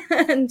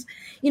 And,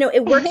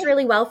 it works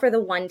really well for the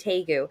one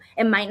tegu.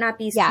 It might not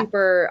be Yeah.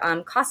 super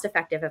cost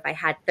effective if I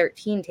had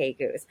 13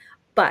 tegus,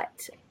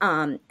 but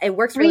it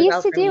works We really used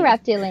well to for do me.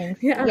 Reptilinks.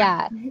 Yeah.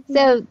 Yeah.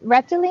 So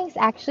Reptilinks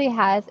actually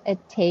has a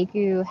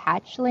Tegu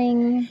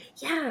hatchling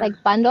Yeah. like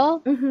bundle.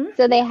 Hmm.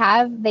 So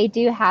they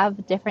do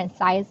have different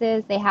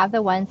sizes. They have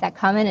the ones that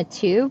come in a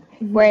tube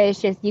Hmm. where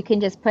it's just you can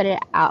just put it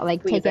out,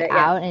 like Squeeze take it it.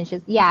 Yeah. out, and it's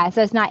just yeah.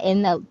 So it's not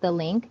in the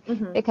link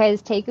Hmm.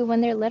 because Tegu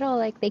when they're little,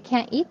 like they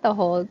can't eat the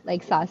whole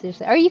like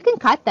sausage, or you can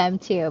cut them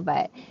too.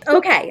 But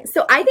Okay,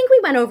 so I think we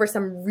went over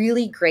some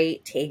really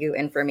great Tegu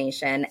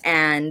information,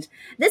 and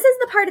this is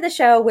the part of the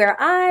show where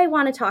I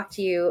want to talk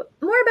to you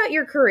more about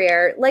your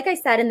career. Like I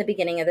said in the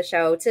beginning of the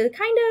show, to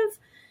kind of,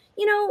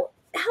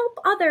 help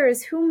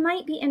others who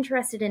might be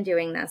interested in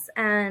doing this.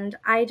 And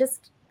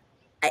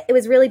it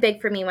was really big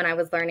for me when I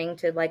was learning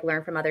to like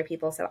learn from other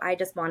people. So I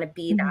just want to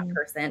be that mhm.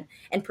 person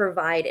and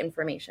provide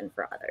information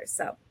for others.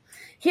 So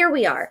here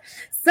we are.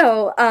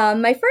 So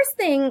my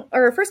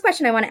first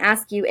question I want to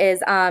ask you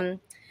is,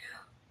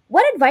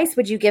 what advice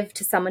would you give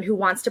to someone who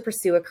wants to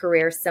pursue a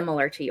career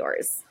similar to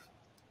yours?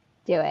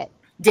 Do it.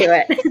 Do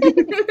it.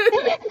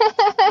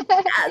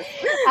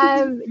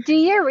 Yes. Do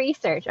your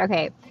research.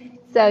 Okay.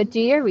 So do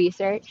your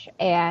research.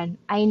 And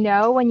I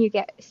know when you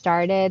get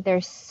started,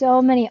 there's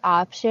so many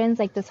options.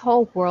 Like this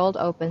whole world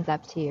opens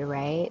up to you,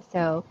 right?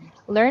 So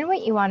learn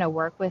what you want to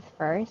work with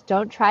first.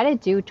 Don't try to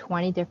do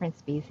 20 different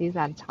species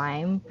at a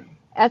time.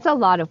 That's a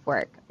lot of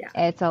work. Yeah.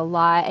 It's a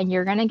lot, and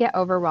you're going to get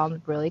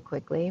overwhelmed really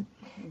quickly.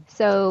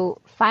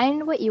 So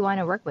find what you want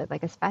to work with,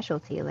 like a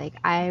specialty. Like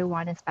I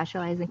want to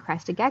specialize in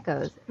crested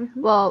geckos. Hmm.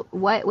 Well,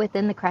 what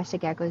within the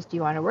crested geckos do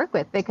you want to work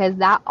with? Because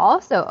that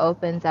also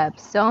opens up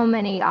so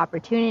many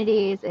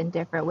opportunities and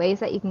different ways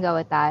that you can go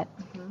with that.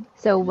 Hmm.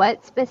 So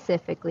what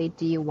specifically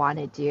do you want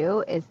to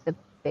do is the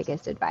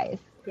biggest advice.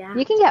 Yeah.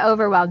 You can get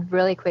overwhelmed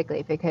really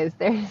quickly because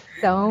there's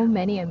so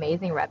many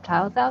amazing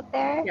reptiles out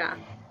there. Yeah.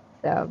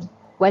 So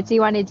what do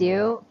you want to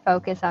do?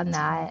 Focus on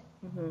that.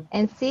 Hmm.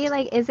 and see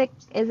like is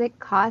it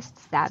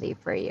cost savvy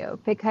for you?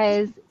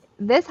 Because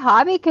this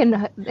hobby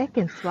can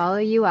swallow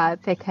you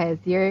up because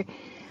you're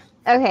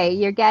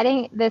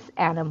getting this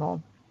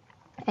animal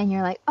and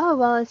you're like, oh,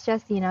 well, it's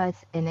just,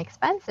 it's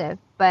inexpensive.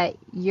 But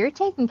you're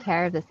taking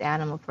care of this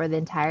animal for the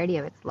entirety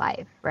of its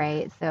life,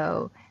 right?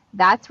 So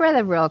that's where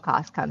the real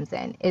cost comes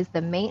in, is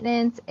the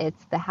maintenance,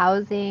 it's the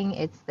housing,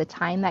 it's the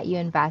time that you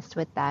invest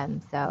with them.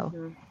 So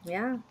Hmm.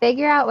 Yeah.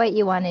 figure out what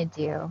you want to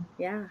do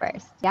Yeah.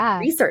 first. Yeah.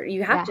 Research.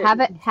 You have Yeah.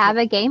 to. Have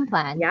a game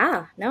plan.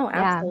 Yeah. No,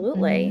 Yeah.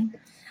 absolutely.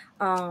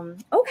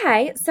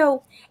 Okay.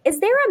 So is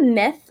there a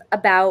myth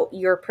about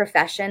your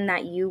profession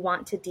that you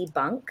want to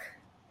debunk?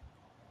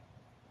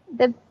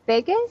 The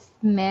biggest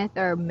myth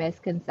or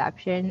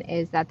misconception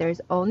is that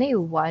there's only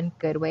one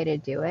good way to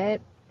do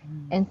it.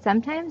 Mm. And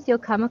sometimes you'll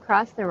come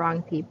across the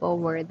wrong people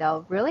where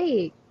they'll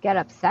really get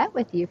upset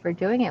with you for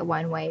doing it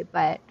one way.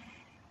 But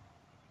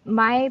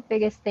my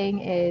biggest thing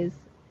is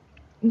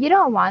you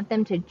don't want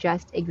them to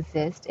just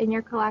exist in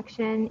your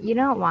collection. You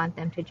don't want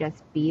them to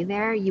just be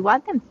there. You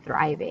want them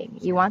thriving.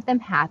 You want them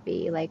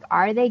happy. Like,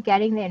 are they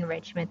getting the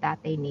enrichment that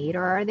they need,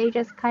 or are they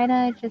just kind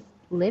of just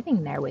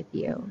living there with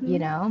you, you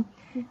Mhm. know?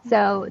 Mhm.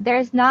 So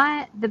there's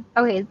not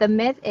the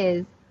myth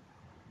is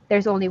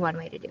there's only one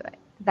way to do it.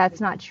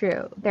 That's not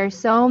true. There's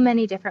so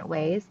many different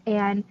ways.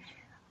 And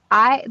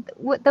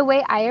the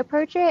way I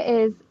approach it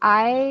is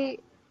I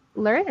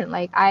learn.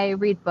 Like I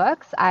read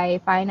books, I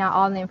find out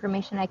all the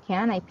information I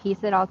can, I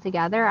piece it all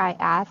together. I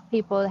ask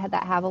people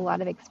that have a lot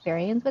of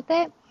experience with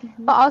it. Mhm.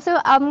 But also,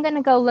 I'm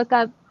gonna go look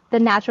up the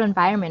natural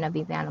environment of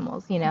these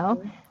animals,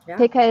 Mhm. Yeah.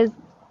 because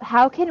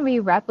how can we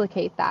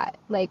replicate that?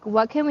 Like,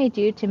 what can we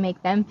do to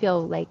make them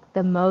feel like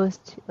the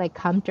most like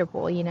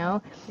comfortable,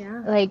 Yeah.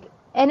 Like,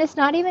 and it's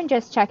not even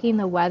just checking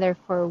the weather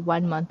for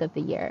 1 month of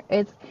the year.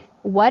 It's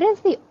what is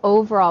the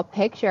overall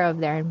picture of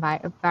their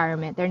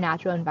environment, their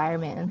natural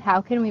environment, and how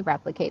can we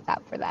replicate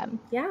that for them?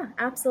 Yeah,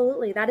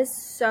 absolutely. That is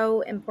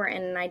so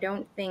important. And I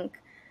don't think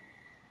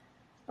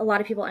a lot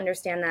of people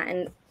understand that.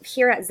 And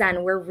here at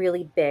Zen, we're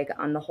really big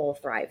on the whole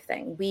thrive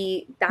thing.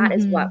 That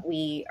is Mm-hmm. what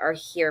we are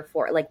here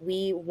for. Like,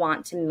 we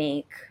want to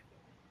make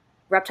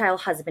reptile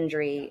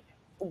husbandry,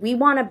 we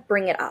want to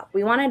bring it up.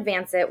 We want to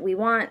advance it. We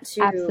want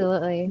to,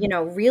 Absolutely.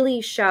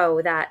 really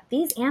show that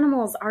these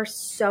animals are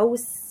so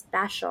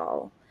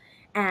special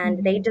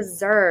and they Mm-hmm.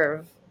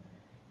 deserve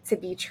to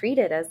be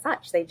treated as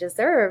such. They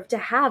deserve to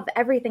have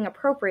everything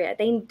appropriate.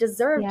 They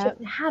deserve to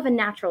Yep. have a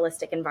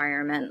naturalistic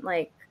environment.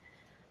 Like,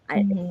 I,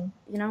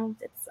 Mm-hmm.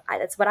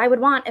 it's what I would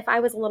want if I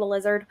was a little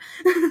lizard.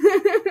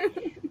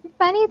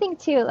 Funny thing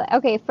too,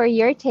 okay, for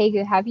your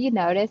Tegu, have you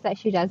noticed that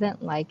she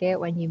doesn't like it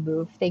when you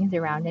move things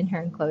around in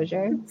her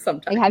enclosure? Like,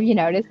 Sometimes have you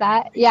noticed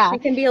that? Yeah. she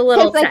can be a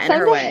little Because, like, set in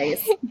her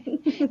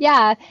sometimes, ways.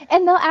 yeah,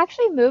 and they'll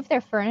actually move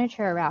their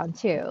furniture around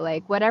too.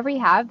 Like, whatever you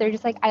have, they're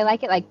just like, I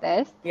like it like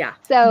this. Yeah.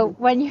 So,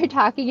 when you're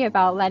talking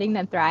about letting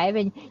them thrive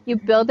and you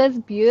build this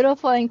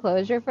beautiful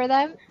enclosure for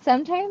them,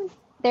 sometimes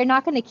they're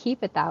not going to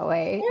keep it that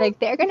way. Like,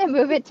 they're going to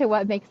move it to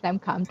what makes them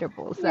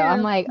comfortable. So, Yeah.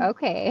 I'm like,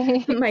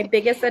 okay, My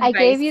biggest I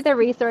gave advice. you the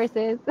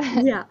resources.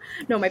 Yeah.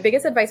 No, my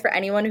biggest advice for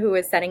anyone who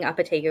is setting up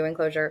a Tegu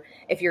enclosure,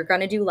 if you're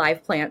going to do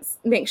live plants,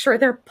 make sure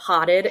they're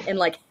potted in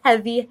like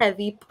heavy,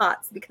 heavy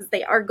pots because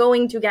they are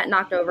going to get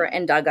knocked over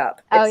and dug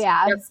up. Oh, It's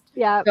yeah. just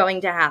Yep.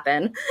 going to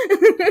happen.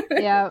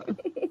 Yep.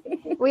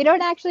 We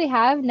don't actually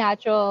have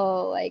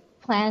natural like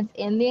plants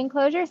in the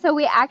enclosure. So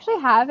we actually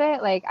have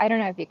it like I don't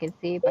know if you can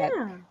see, but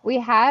Yeah. we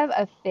have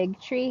a fig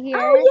tree here.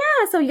 Oh,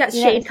 yeah. So you got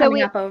shade So coming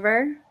we up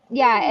over.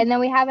 yeah, and then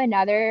we have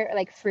another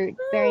like fruit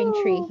bearing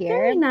tree Oh,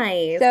 very here.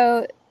 nice.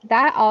 So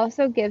that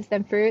also gives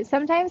them fruit.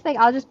 Sometimes like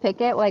I'll just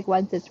pick it like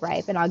once it's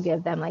ripe and I'll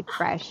give them like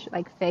fresh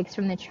like figs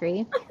from the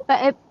tree.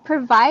 But it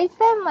provides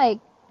them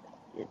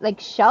like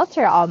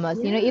shelter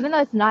almost, Yeah. even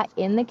though it's not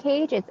in the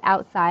cage, it's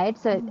outside.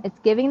 So it's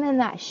giving them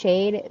that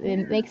shade. It Yeah.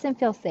 makes them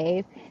feel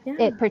safe. Yeah.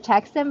 It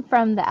protects them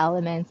from the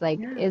elements. Like,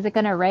 Yeah. is it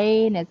going to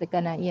rain? Is it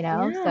going to,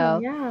 Yeah. So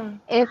Yeah.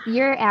 if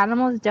your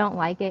animals don't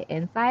like it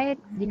inside,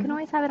 you can Mhm.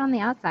 always have it on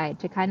the outside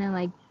to kind of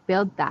like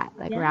build that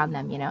like Yeah. around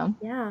them.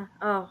 Yeah.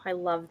 Oh, I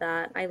love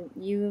that.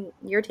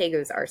 Your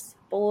Tegus are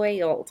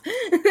spoiled.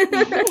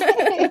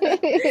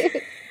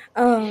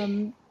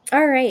 Um,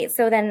 all right.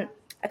 So then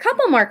a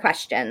couple more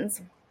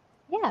questions.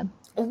 Yeah.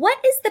 What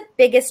is the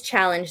biggest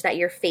challenge that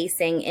you're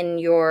facing in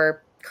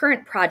your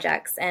current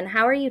projects and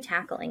how are you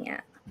tackling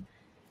it?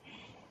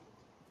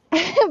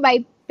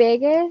 My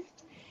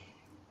biggest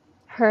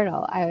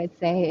hurdle, I would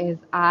say, is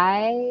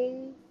I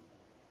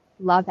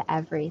love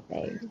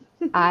everything.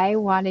 I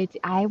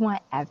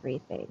want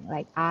everything.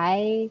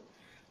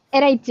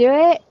 And I do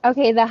it,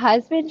 okay, the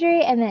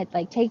husbandry and then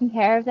like taking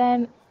care of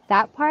them,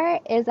 that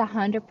part is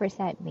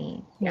 100%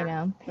 me,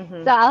 Yeah.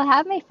 Mm-hmm. So I'll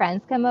have my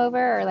friends come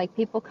over or like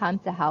people come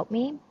to help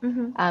me.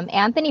 Mm-hmm.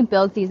 Anthony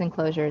builds these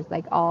enclosures,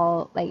 like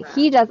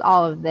he does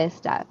all of this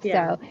stuff.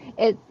 Yeah. So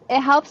it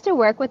helps to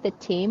work with the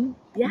team,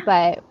 Yeah.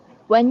 but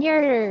when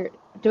you're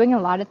doing a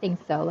lot of things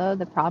solo,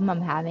 the problem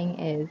I'm having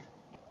is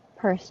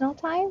personal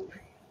time.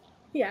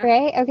 Yeah.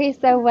 Right? Okay,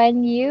 so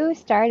when you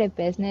start a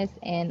business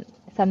in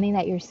something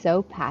that you're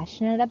so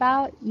passionate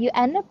about, you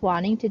end up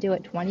wanting to do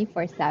it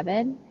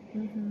 24/7.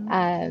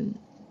 Mm-hmm.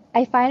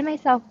 I find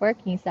myself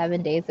working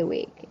 7 days a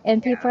week,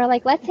 and Yeah. people are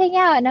like, let's hang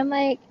out. And I'm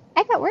like,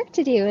 I got work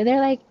to do. And they're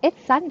like,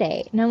 it's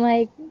Sunday. And I'm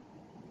like,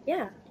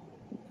 Yeah.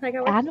 I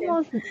got work to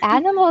do.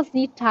 animals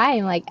need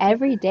time, like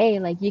every day.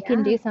 Like you can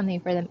Yeah. do something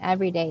for them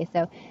every day.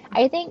 So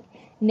I think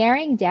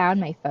narrowing down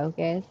my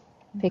focus,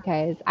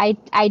 because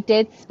I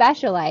did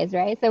specialize,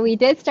 right? So we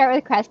did start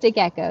with crested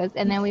geckos,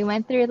 and then we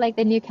went through like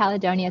the New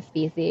Caledonia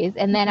species,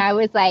 and then I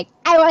was like,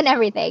 I want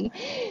everything.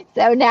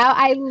 So now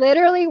I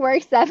literally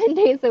work 7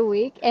 days a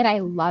week, and I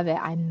love it.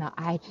 I'm not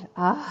I just,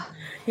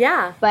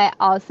 Yeah. but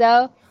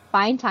also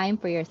find time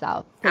for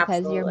yourself,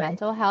 because your Absolutely.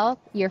 mental health,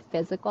 your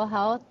physical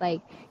health,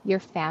 like your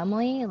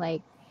family,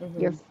 like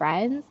your Mm-hmm.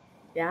 friends,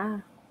 Yeah.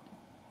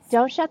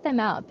 don't shut them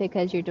out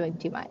because you're doing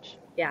too much.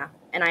 Yeah.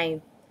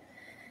 And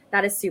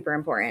that is super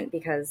important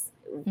because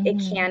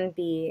it Hmm. can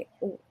be,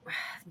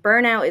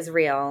 burnout is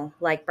real.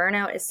 Like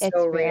burnout is so It's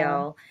real.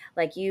 real.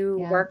 Like you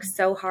Yeah. work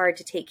so hard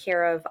to take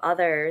care of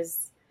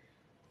others,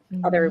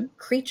 other Hmm.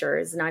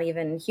 creatures, not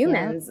even Yeah.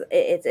 humans.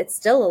 It's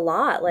still a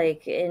lot.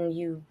 Like, and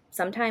you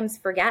sometimes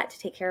forget to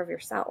take care of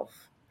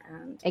yourself.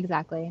 And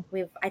Exactly.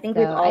 I think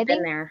we've So all I been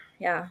think there.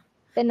 Yeah.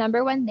 the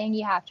number one thing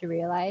you have to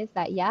realize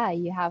that, yeah,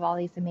 you have all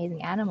these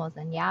amazing animals,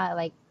 and yeah,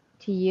 like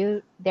to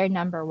you, they're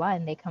number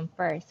one, they come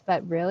first.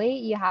 But really,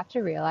 you have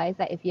to realize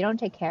that if you don't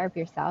take care of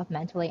yourself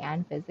mentally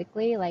and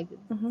physically, like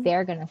Hmm.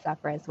 they're going to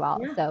suffer as well.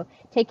 Yeah. So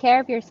take care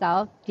of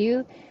yourself,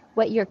 do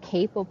what you're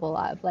capable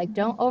of. Like, Hmm.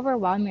 don't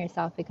overwhelm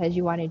yourself because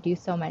you want to do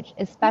so much,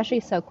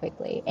 especially so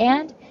quickly.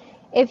 And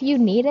if you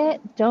need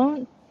it,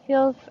 don't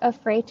feel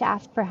afraid to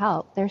ask for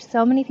help. There's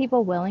so many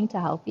people willing to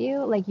help you.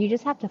 Like, you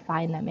just have to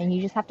find them and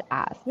you just have to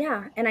ask.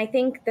 Yeah, and I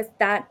think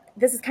that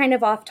this is kind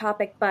of off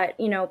topic, but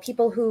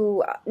people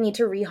who need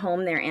to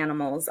rehome their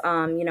animals,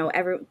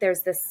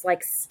 there's this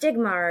like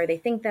stigma, or they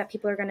think that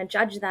people are going to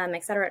judge them,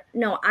 etc.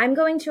 No, I'm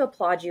going to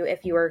applaud you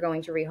if you are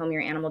going to rehome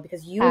your animal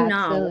because you know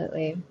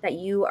Absolutely. that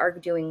you are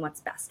doing what's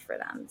best for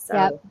them. Yep.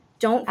 So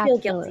don't feel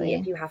guilty if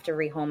Absolutely. you have to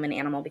rehome an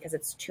animal because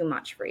it's too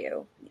much for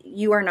you.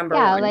 You are number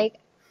Yeah, one. like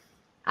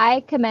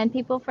I commend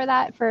people for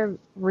that, for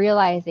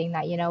realizing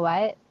that, you know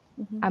what,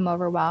 Hmm. I'm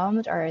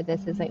overwhelmed or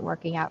this Hmm. isn't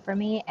working out for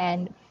me,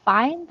 and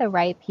find the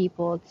right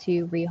people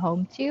to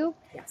rehome to.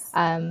 Yes.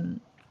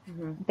 Um,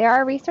 Hmm. there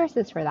are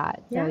resources for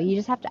that. So Yeah. you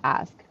just have to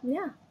ask.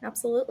 Yeah.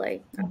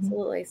 Absolutely. Hmm.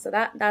 Absolutely. So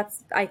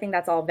that's I think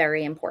that's all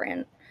very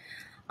important.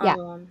 Yeah.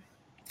 Um,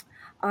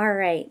 all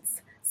right.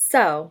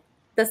 So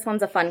this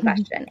one's a fun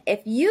question.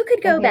 If you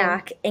could go Okay.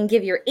 back and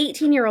give your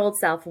 18-year-old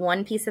self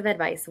one piece of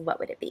advice, what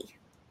would it be?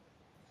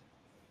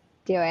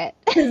 Do it.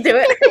 Just do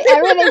it.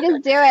 Everybody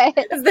just do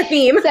it. Is the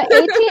theme. So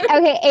 18,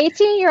 okay,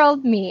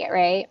 18-year-old me,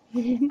 right?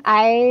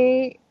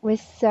 I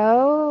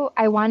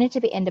wanted to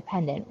be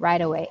independent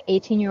right away.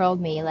 18-year-old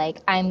me, like,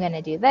 I'm going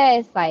to do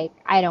this. Like,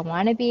 I don't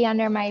want to be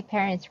under my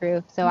parents'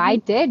 roof. So I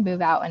Mhm. did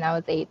move out when I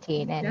was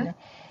 18. Yeah. And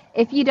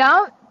if you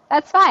don't,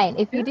 that's fine.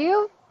 If Yeah. you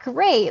do,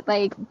 great.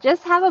 Like,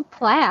 just have a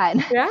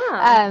plan. Yeah.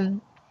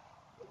 Um,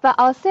 but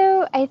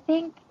also, I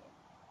think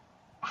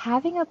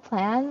having a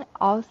plan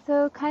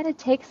also kind of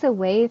takes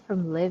away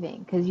from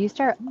living, because you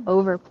start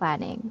over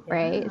planning,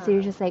 right? So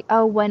you're Yeah. just like,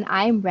 oh, when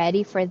I'm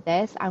ready for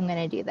this, I'm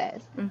going to do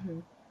this.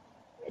 Hmm.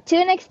 To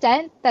an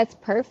extent, that's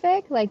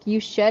perfect. Like, you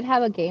should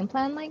have a game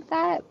plan like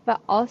that,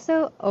 but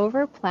also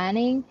over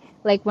planning,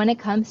 like when it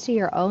comes to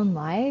your own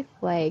life,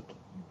 like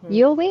Hmm.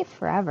 you'll wait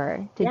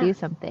forever to Yeah. do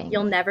something.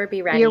 You'll never be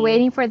You're ready.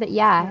 waiting for the,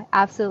 Yeah. yeah,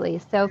 absolutely.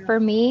 So Yeah. for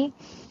me,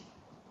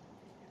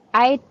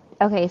 I,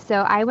 okay, so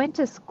I went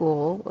to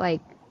school, like,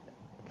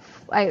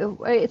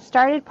 it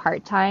started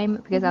part-time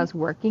because I Hmm. was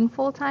working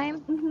full-time.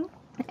 Hmm.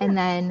 Yeah. And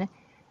then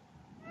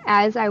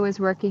as I was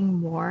working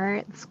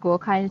more, school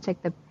kind of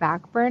took the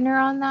back burner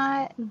on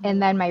that. And Hmm.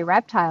 then my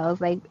reptiles,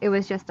 like it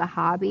was just a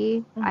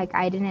hobby. Like Hmm.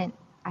 I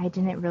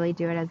didn't really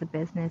do it as a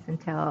business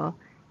until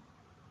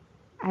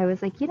I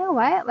was like, you know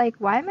what? Like,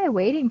 why am I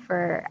waiting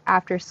for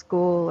after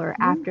school or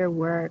Hmm. after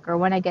work or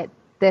when I get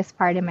this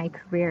part in my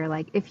career?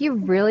 Like, if you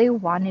really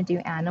want to do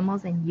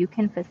animals and you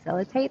can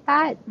facilitate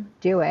that,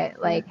 do it.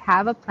 Yeah. Like,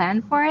 have a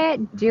plan for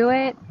it, do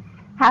it,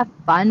 have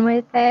fun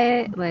with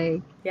it.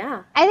 Like,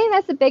 Yeah. I think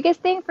that's the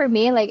biggest thing for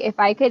me. Like, if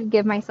I could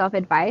give myself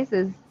advice,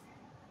 is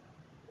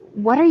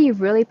what are you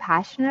really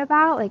passionate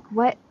about? Like,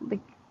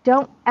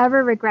 don't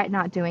ever regret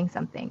not doing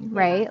something, Yeah.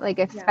 right? Like,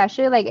 Yeah.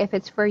 especially like if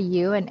it's for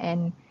you,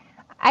 and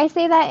I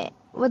say that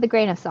with a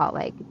grain of salt,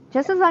 like,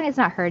 just as long as it's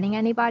not hurting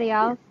anybody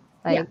Yeah. else,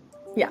 Yeah. like,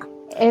 Yeah.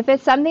 if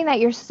it's something that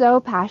you're so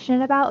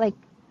passionate about, like,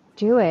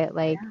 do it.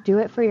 Like, Yeah. do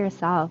it for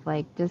yourself.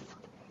 Like, just,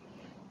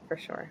 For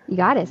sure. you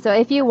got it. So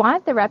if you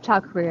want the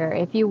reptile career,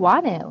 if you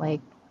want it,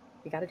 like,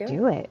 You got to do it.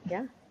 do it.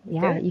 Yeah.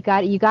 Yeah, Do you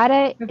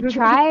gotta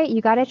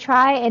it.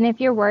 try, and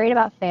if you're worried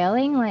about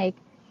failing, like,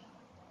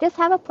 just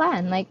have a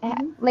plan. Like,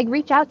 Hmm. like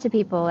reach out to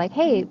people, like,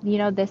 hey,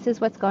 this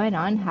is what's going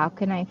on, how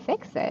can I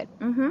fix it?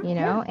 Hmm.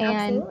 Yeah.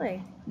 And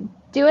Absolutely.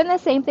 doing the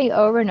same thing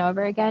over and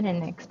over again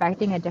and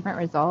expecting a different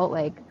result,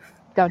 like,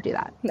 don't do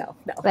that. No.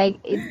 No. Like,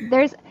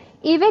 there's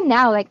even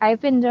now, like I've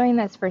been doing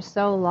this for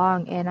so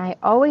long, and I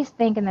always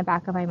think in the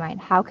back of my mind,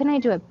 how can I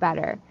do it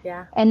better?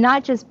 Yeah. And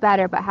not just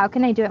better, but how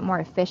can I do it more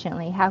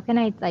efficiently? How can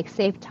I like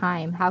save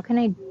time? How can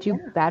I do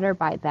better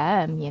by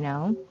them, you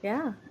know?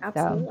 Yeah,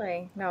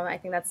 absolutely. No, I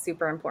think that's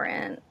super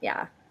important.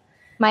 Yeah.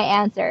 My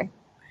answer.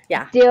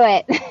 Yeah. Do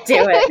it. Do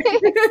it.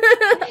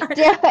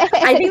 Do it.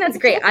 I think that's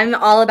great. I'm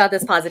all about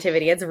this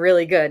positivity. It's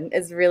really good.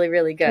 It's really,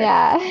 really good.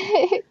 Yeah.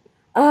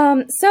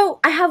 So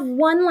I have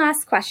one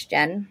last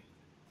question,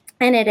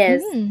 and it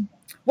is,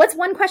 what's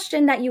one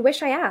question that you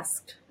wish I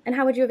asked, and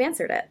how would you have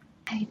answered it?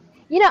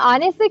 You know,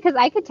 honestly, because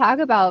I could talk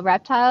about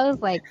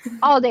reptiles like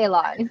all day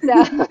long.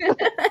 So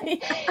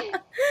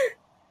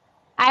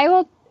I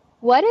will.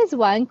 What is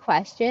one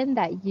question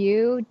that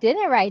you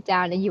didn't write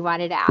down and you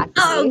wanted to ask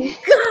Oh me?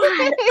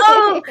 God!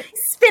 Oh,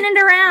 spin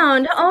it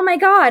around! Oh my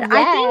God! Yeah.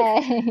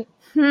 I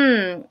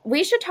think.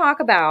 We should talk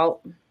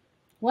about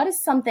what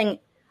is something.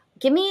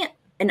 Give me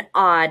an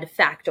odd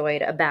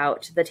factoid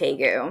about the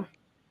tegu.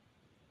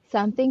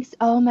 Something.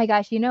 Oh my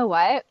gosh! You know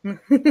what?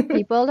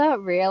 People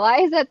don't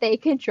realize that they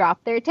can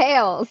drop their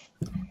tails.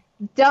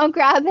 Don't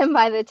grab them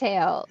by the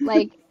tail.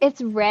 Like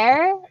it's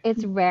rare.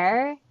 It's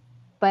rare.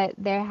 But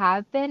there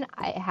have been,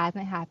 it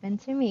hasn't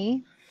happened to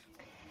me,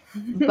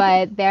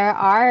 but there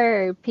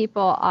are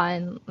people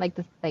on like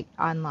this, like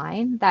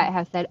online that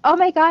have said, "Oh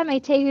my God, my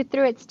tegu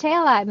threw its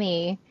tail at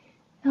me."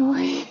 I'm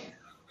like,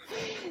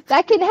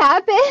 that can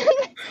happen.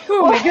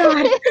 Oh my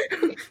God.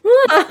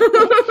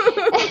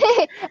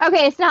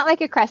 Okay, it's not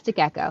like a crested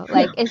gecko.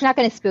 Like it's not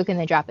going to spook and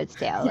then drop its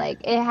tail. Like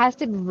it has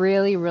to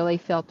really, really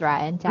feel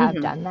threatened to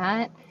have done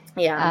that.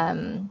 Yeah.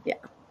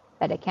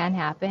 But it can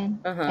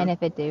happen. Uh-huh. And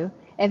if it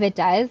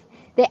does,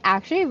 they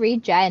actually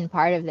regen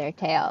part of their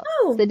tail.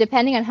 Oh. So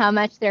depending on how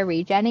much they're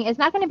regenning, it's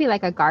not going to be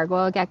like a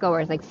gargoyle gecko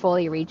where it's like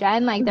fully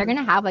regen. Like they're going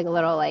to have like a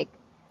little like,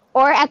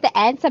 or at the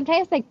end,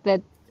 sometimes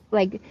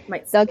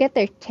they'll get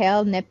their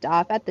tail nipped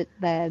off at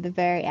the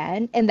very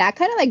end, and that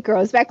kind of like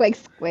grows back like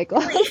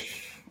squiggly.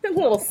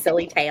 Little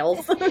silly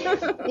tails.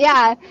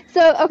 Yeah.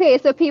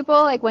 So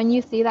people, like when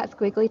you see that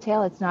squiggly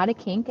tail, it's not a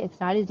kink, it's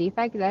not a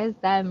defect, that is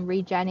them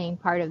regenning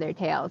part of their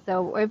tail.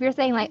 So if you're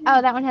saying like,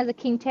 oh, that one has a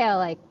kink tail,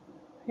 like,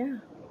 yeah.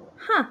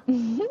 Huh.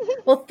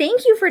 Well,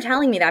 thank you for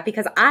telling me that,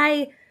 because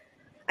I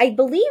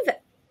believe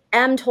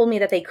M told me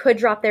that they could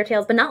drop their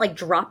tails, but not like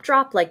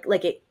drop, like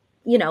it,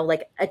 you know,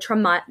 like a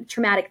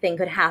traumatic thing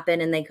could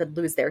happen and they could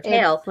lose their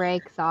tail. It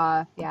breaks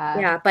off, yeah.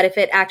 Yeah, but if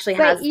it actually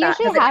has but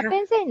usually that, it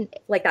happens in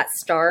like that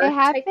star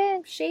type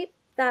shape,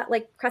 that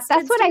like crested.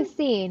 That's what I've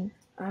seen.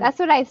 That's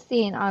what I've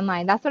seen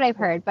online. That's what I've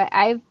heard. But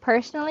I've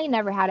personally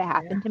never had it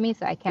happen to me,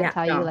 so I can't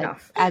tell you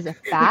as a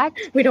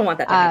fact. We don't want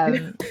that to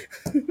happen.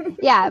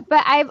 Yeah,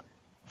 but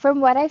from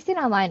what I've seen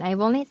online, I've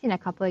only seen a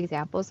couple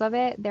examples of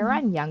it. They're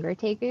on younger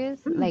tegus,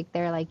 like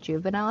they're like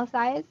juvenile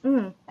size,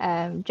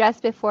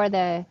 just before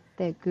the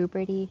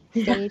puberty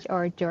stage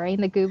or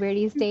during the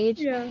puberty stage.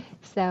 Yeah.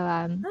 So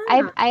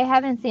I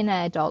haven't seen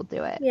an adult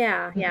do it.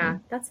 Yeah,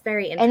 that's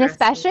very interesting. And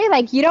especially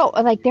like you don't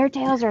like their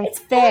tails are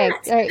thick.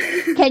 Or,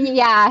 can you?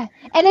 Yeah,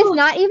 and it's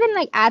not even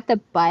like at the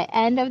butt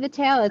end of the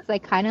tail. It's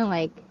like kind of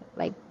like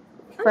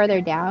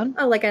further down.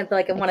 Oh, like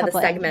one of the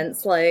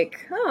segments.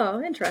 Like,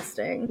 oh,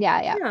 interesting.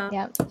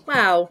 Yeah.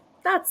 Wow,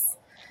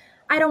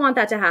 I don't want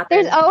that to happen.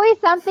 There's always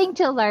something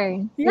to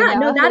learn. Yeah,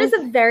 no, that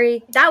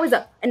was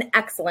an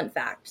excellent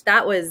fact.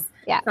 That was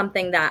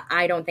something that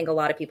I don't think a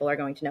lot of people are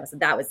going to know. So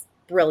that was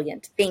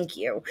brilliant. Thank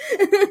you.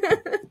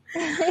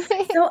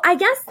 So I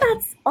guess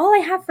that's all I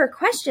have for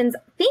questions.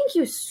 Thank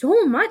you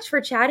so much for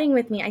chatting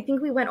with me. I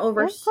think we went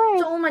over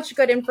so much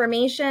good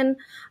information.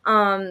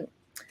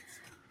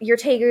 Your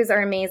tegus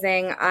are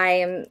amazing.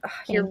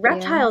 Your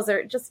reptiles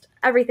are just,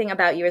 everything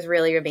about you is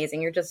really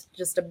amazing. You're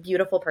just a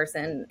beautiful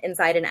person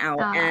inside and out.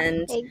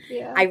 And thank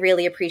you. I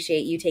really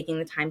appreciate you taking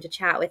the time to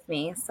chat with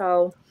me.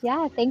 So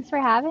yeah, thanks for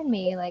having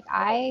me. Like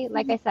I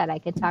said, I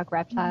could talk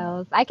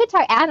reptiles. I could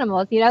talk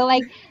animals, you know,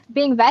 like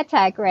being vet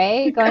tech,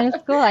 right? Going to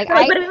school. Like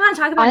what do we want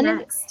to talk about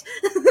next?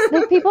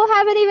 Like people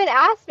haven't even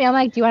asked me. I'm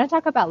like, do you want to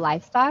talk about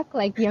livestock?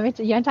 Like you want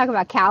to talk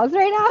about cows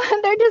right now?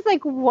 And they're just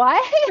like,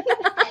 what?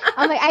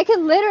 I'm like, I could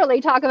literally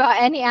talk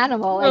about any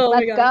animal.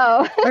 Like, let's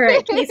go. All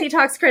right, Kasey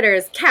Talks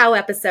Critters, cow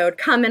episode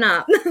coming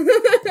up.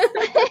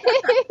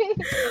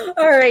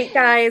 All right,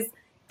 guys.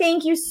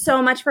 Thank you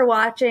so much for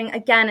watching.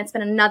 Again, it's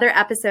been another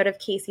episode of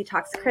Kasey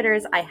Talks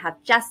Critters. I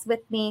have Jess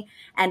with me,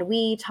 and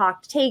we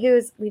talked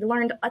tegus. We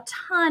learned a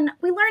ton.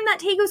 We learned that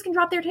tegus can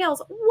drop their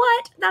tails.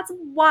 What? That's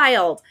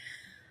wild.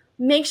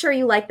 Make sure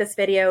you like this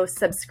video,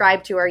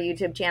 subscribe to our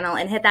YouTube channel,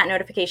 and hit that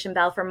notification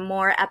bell for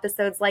more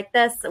episodes like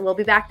this. We'll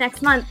be back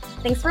next month.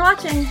 Thanks for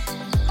watching.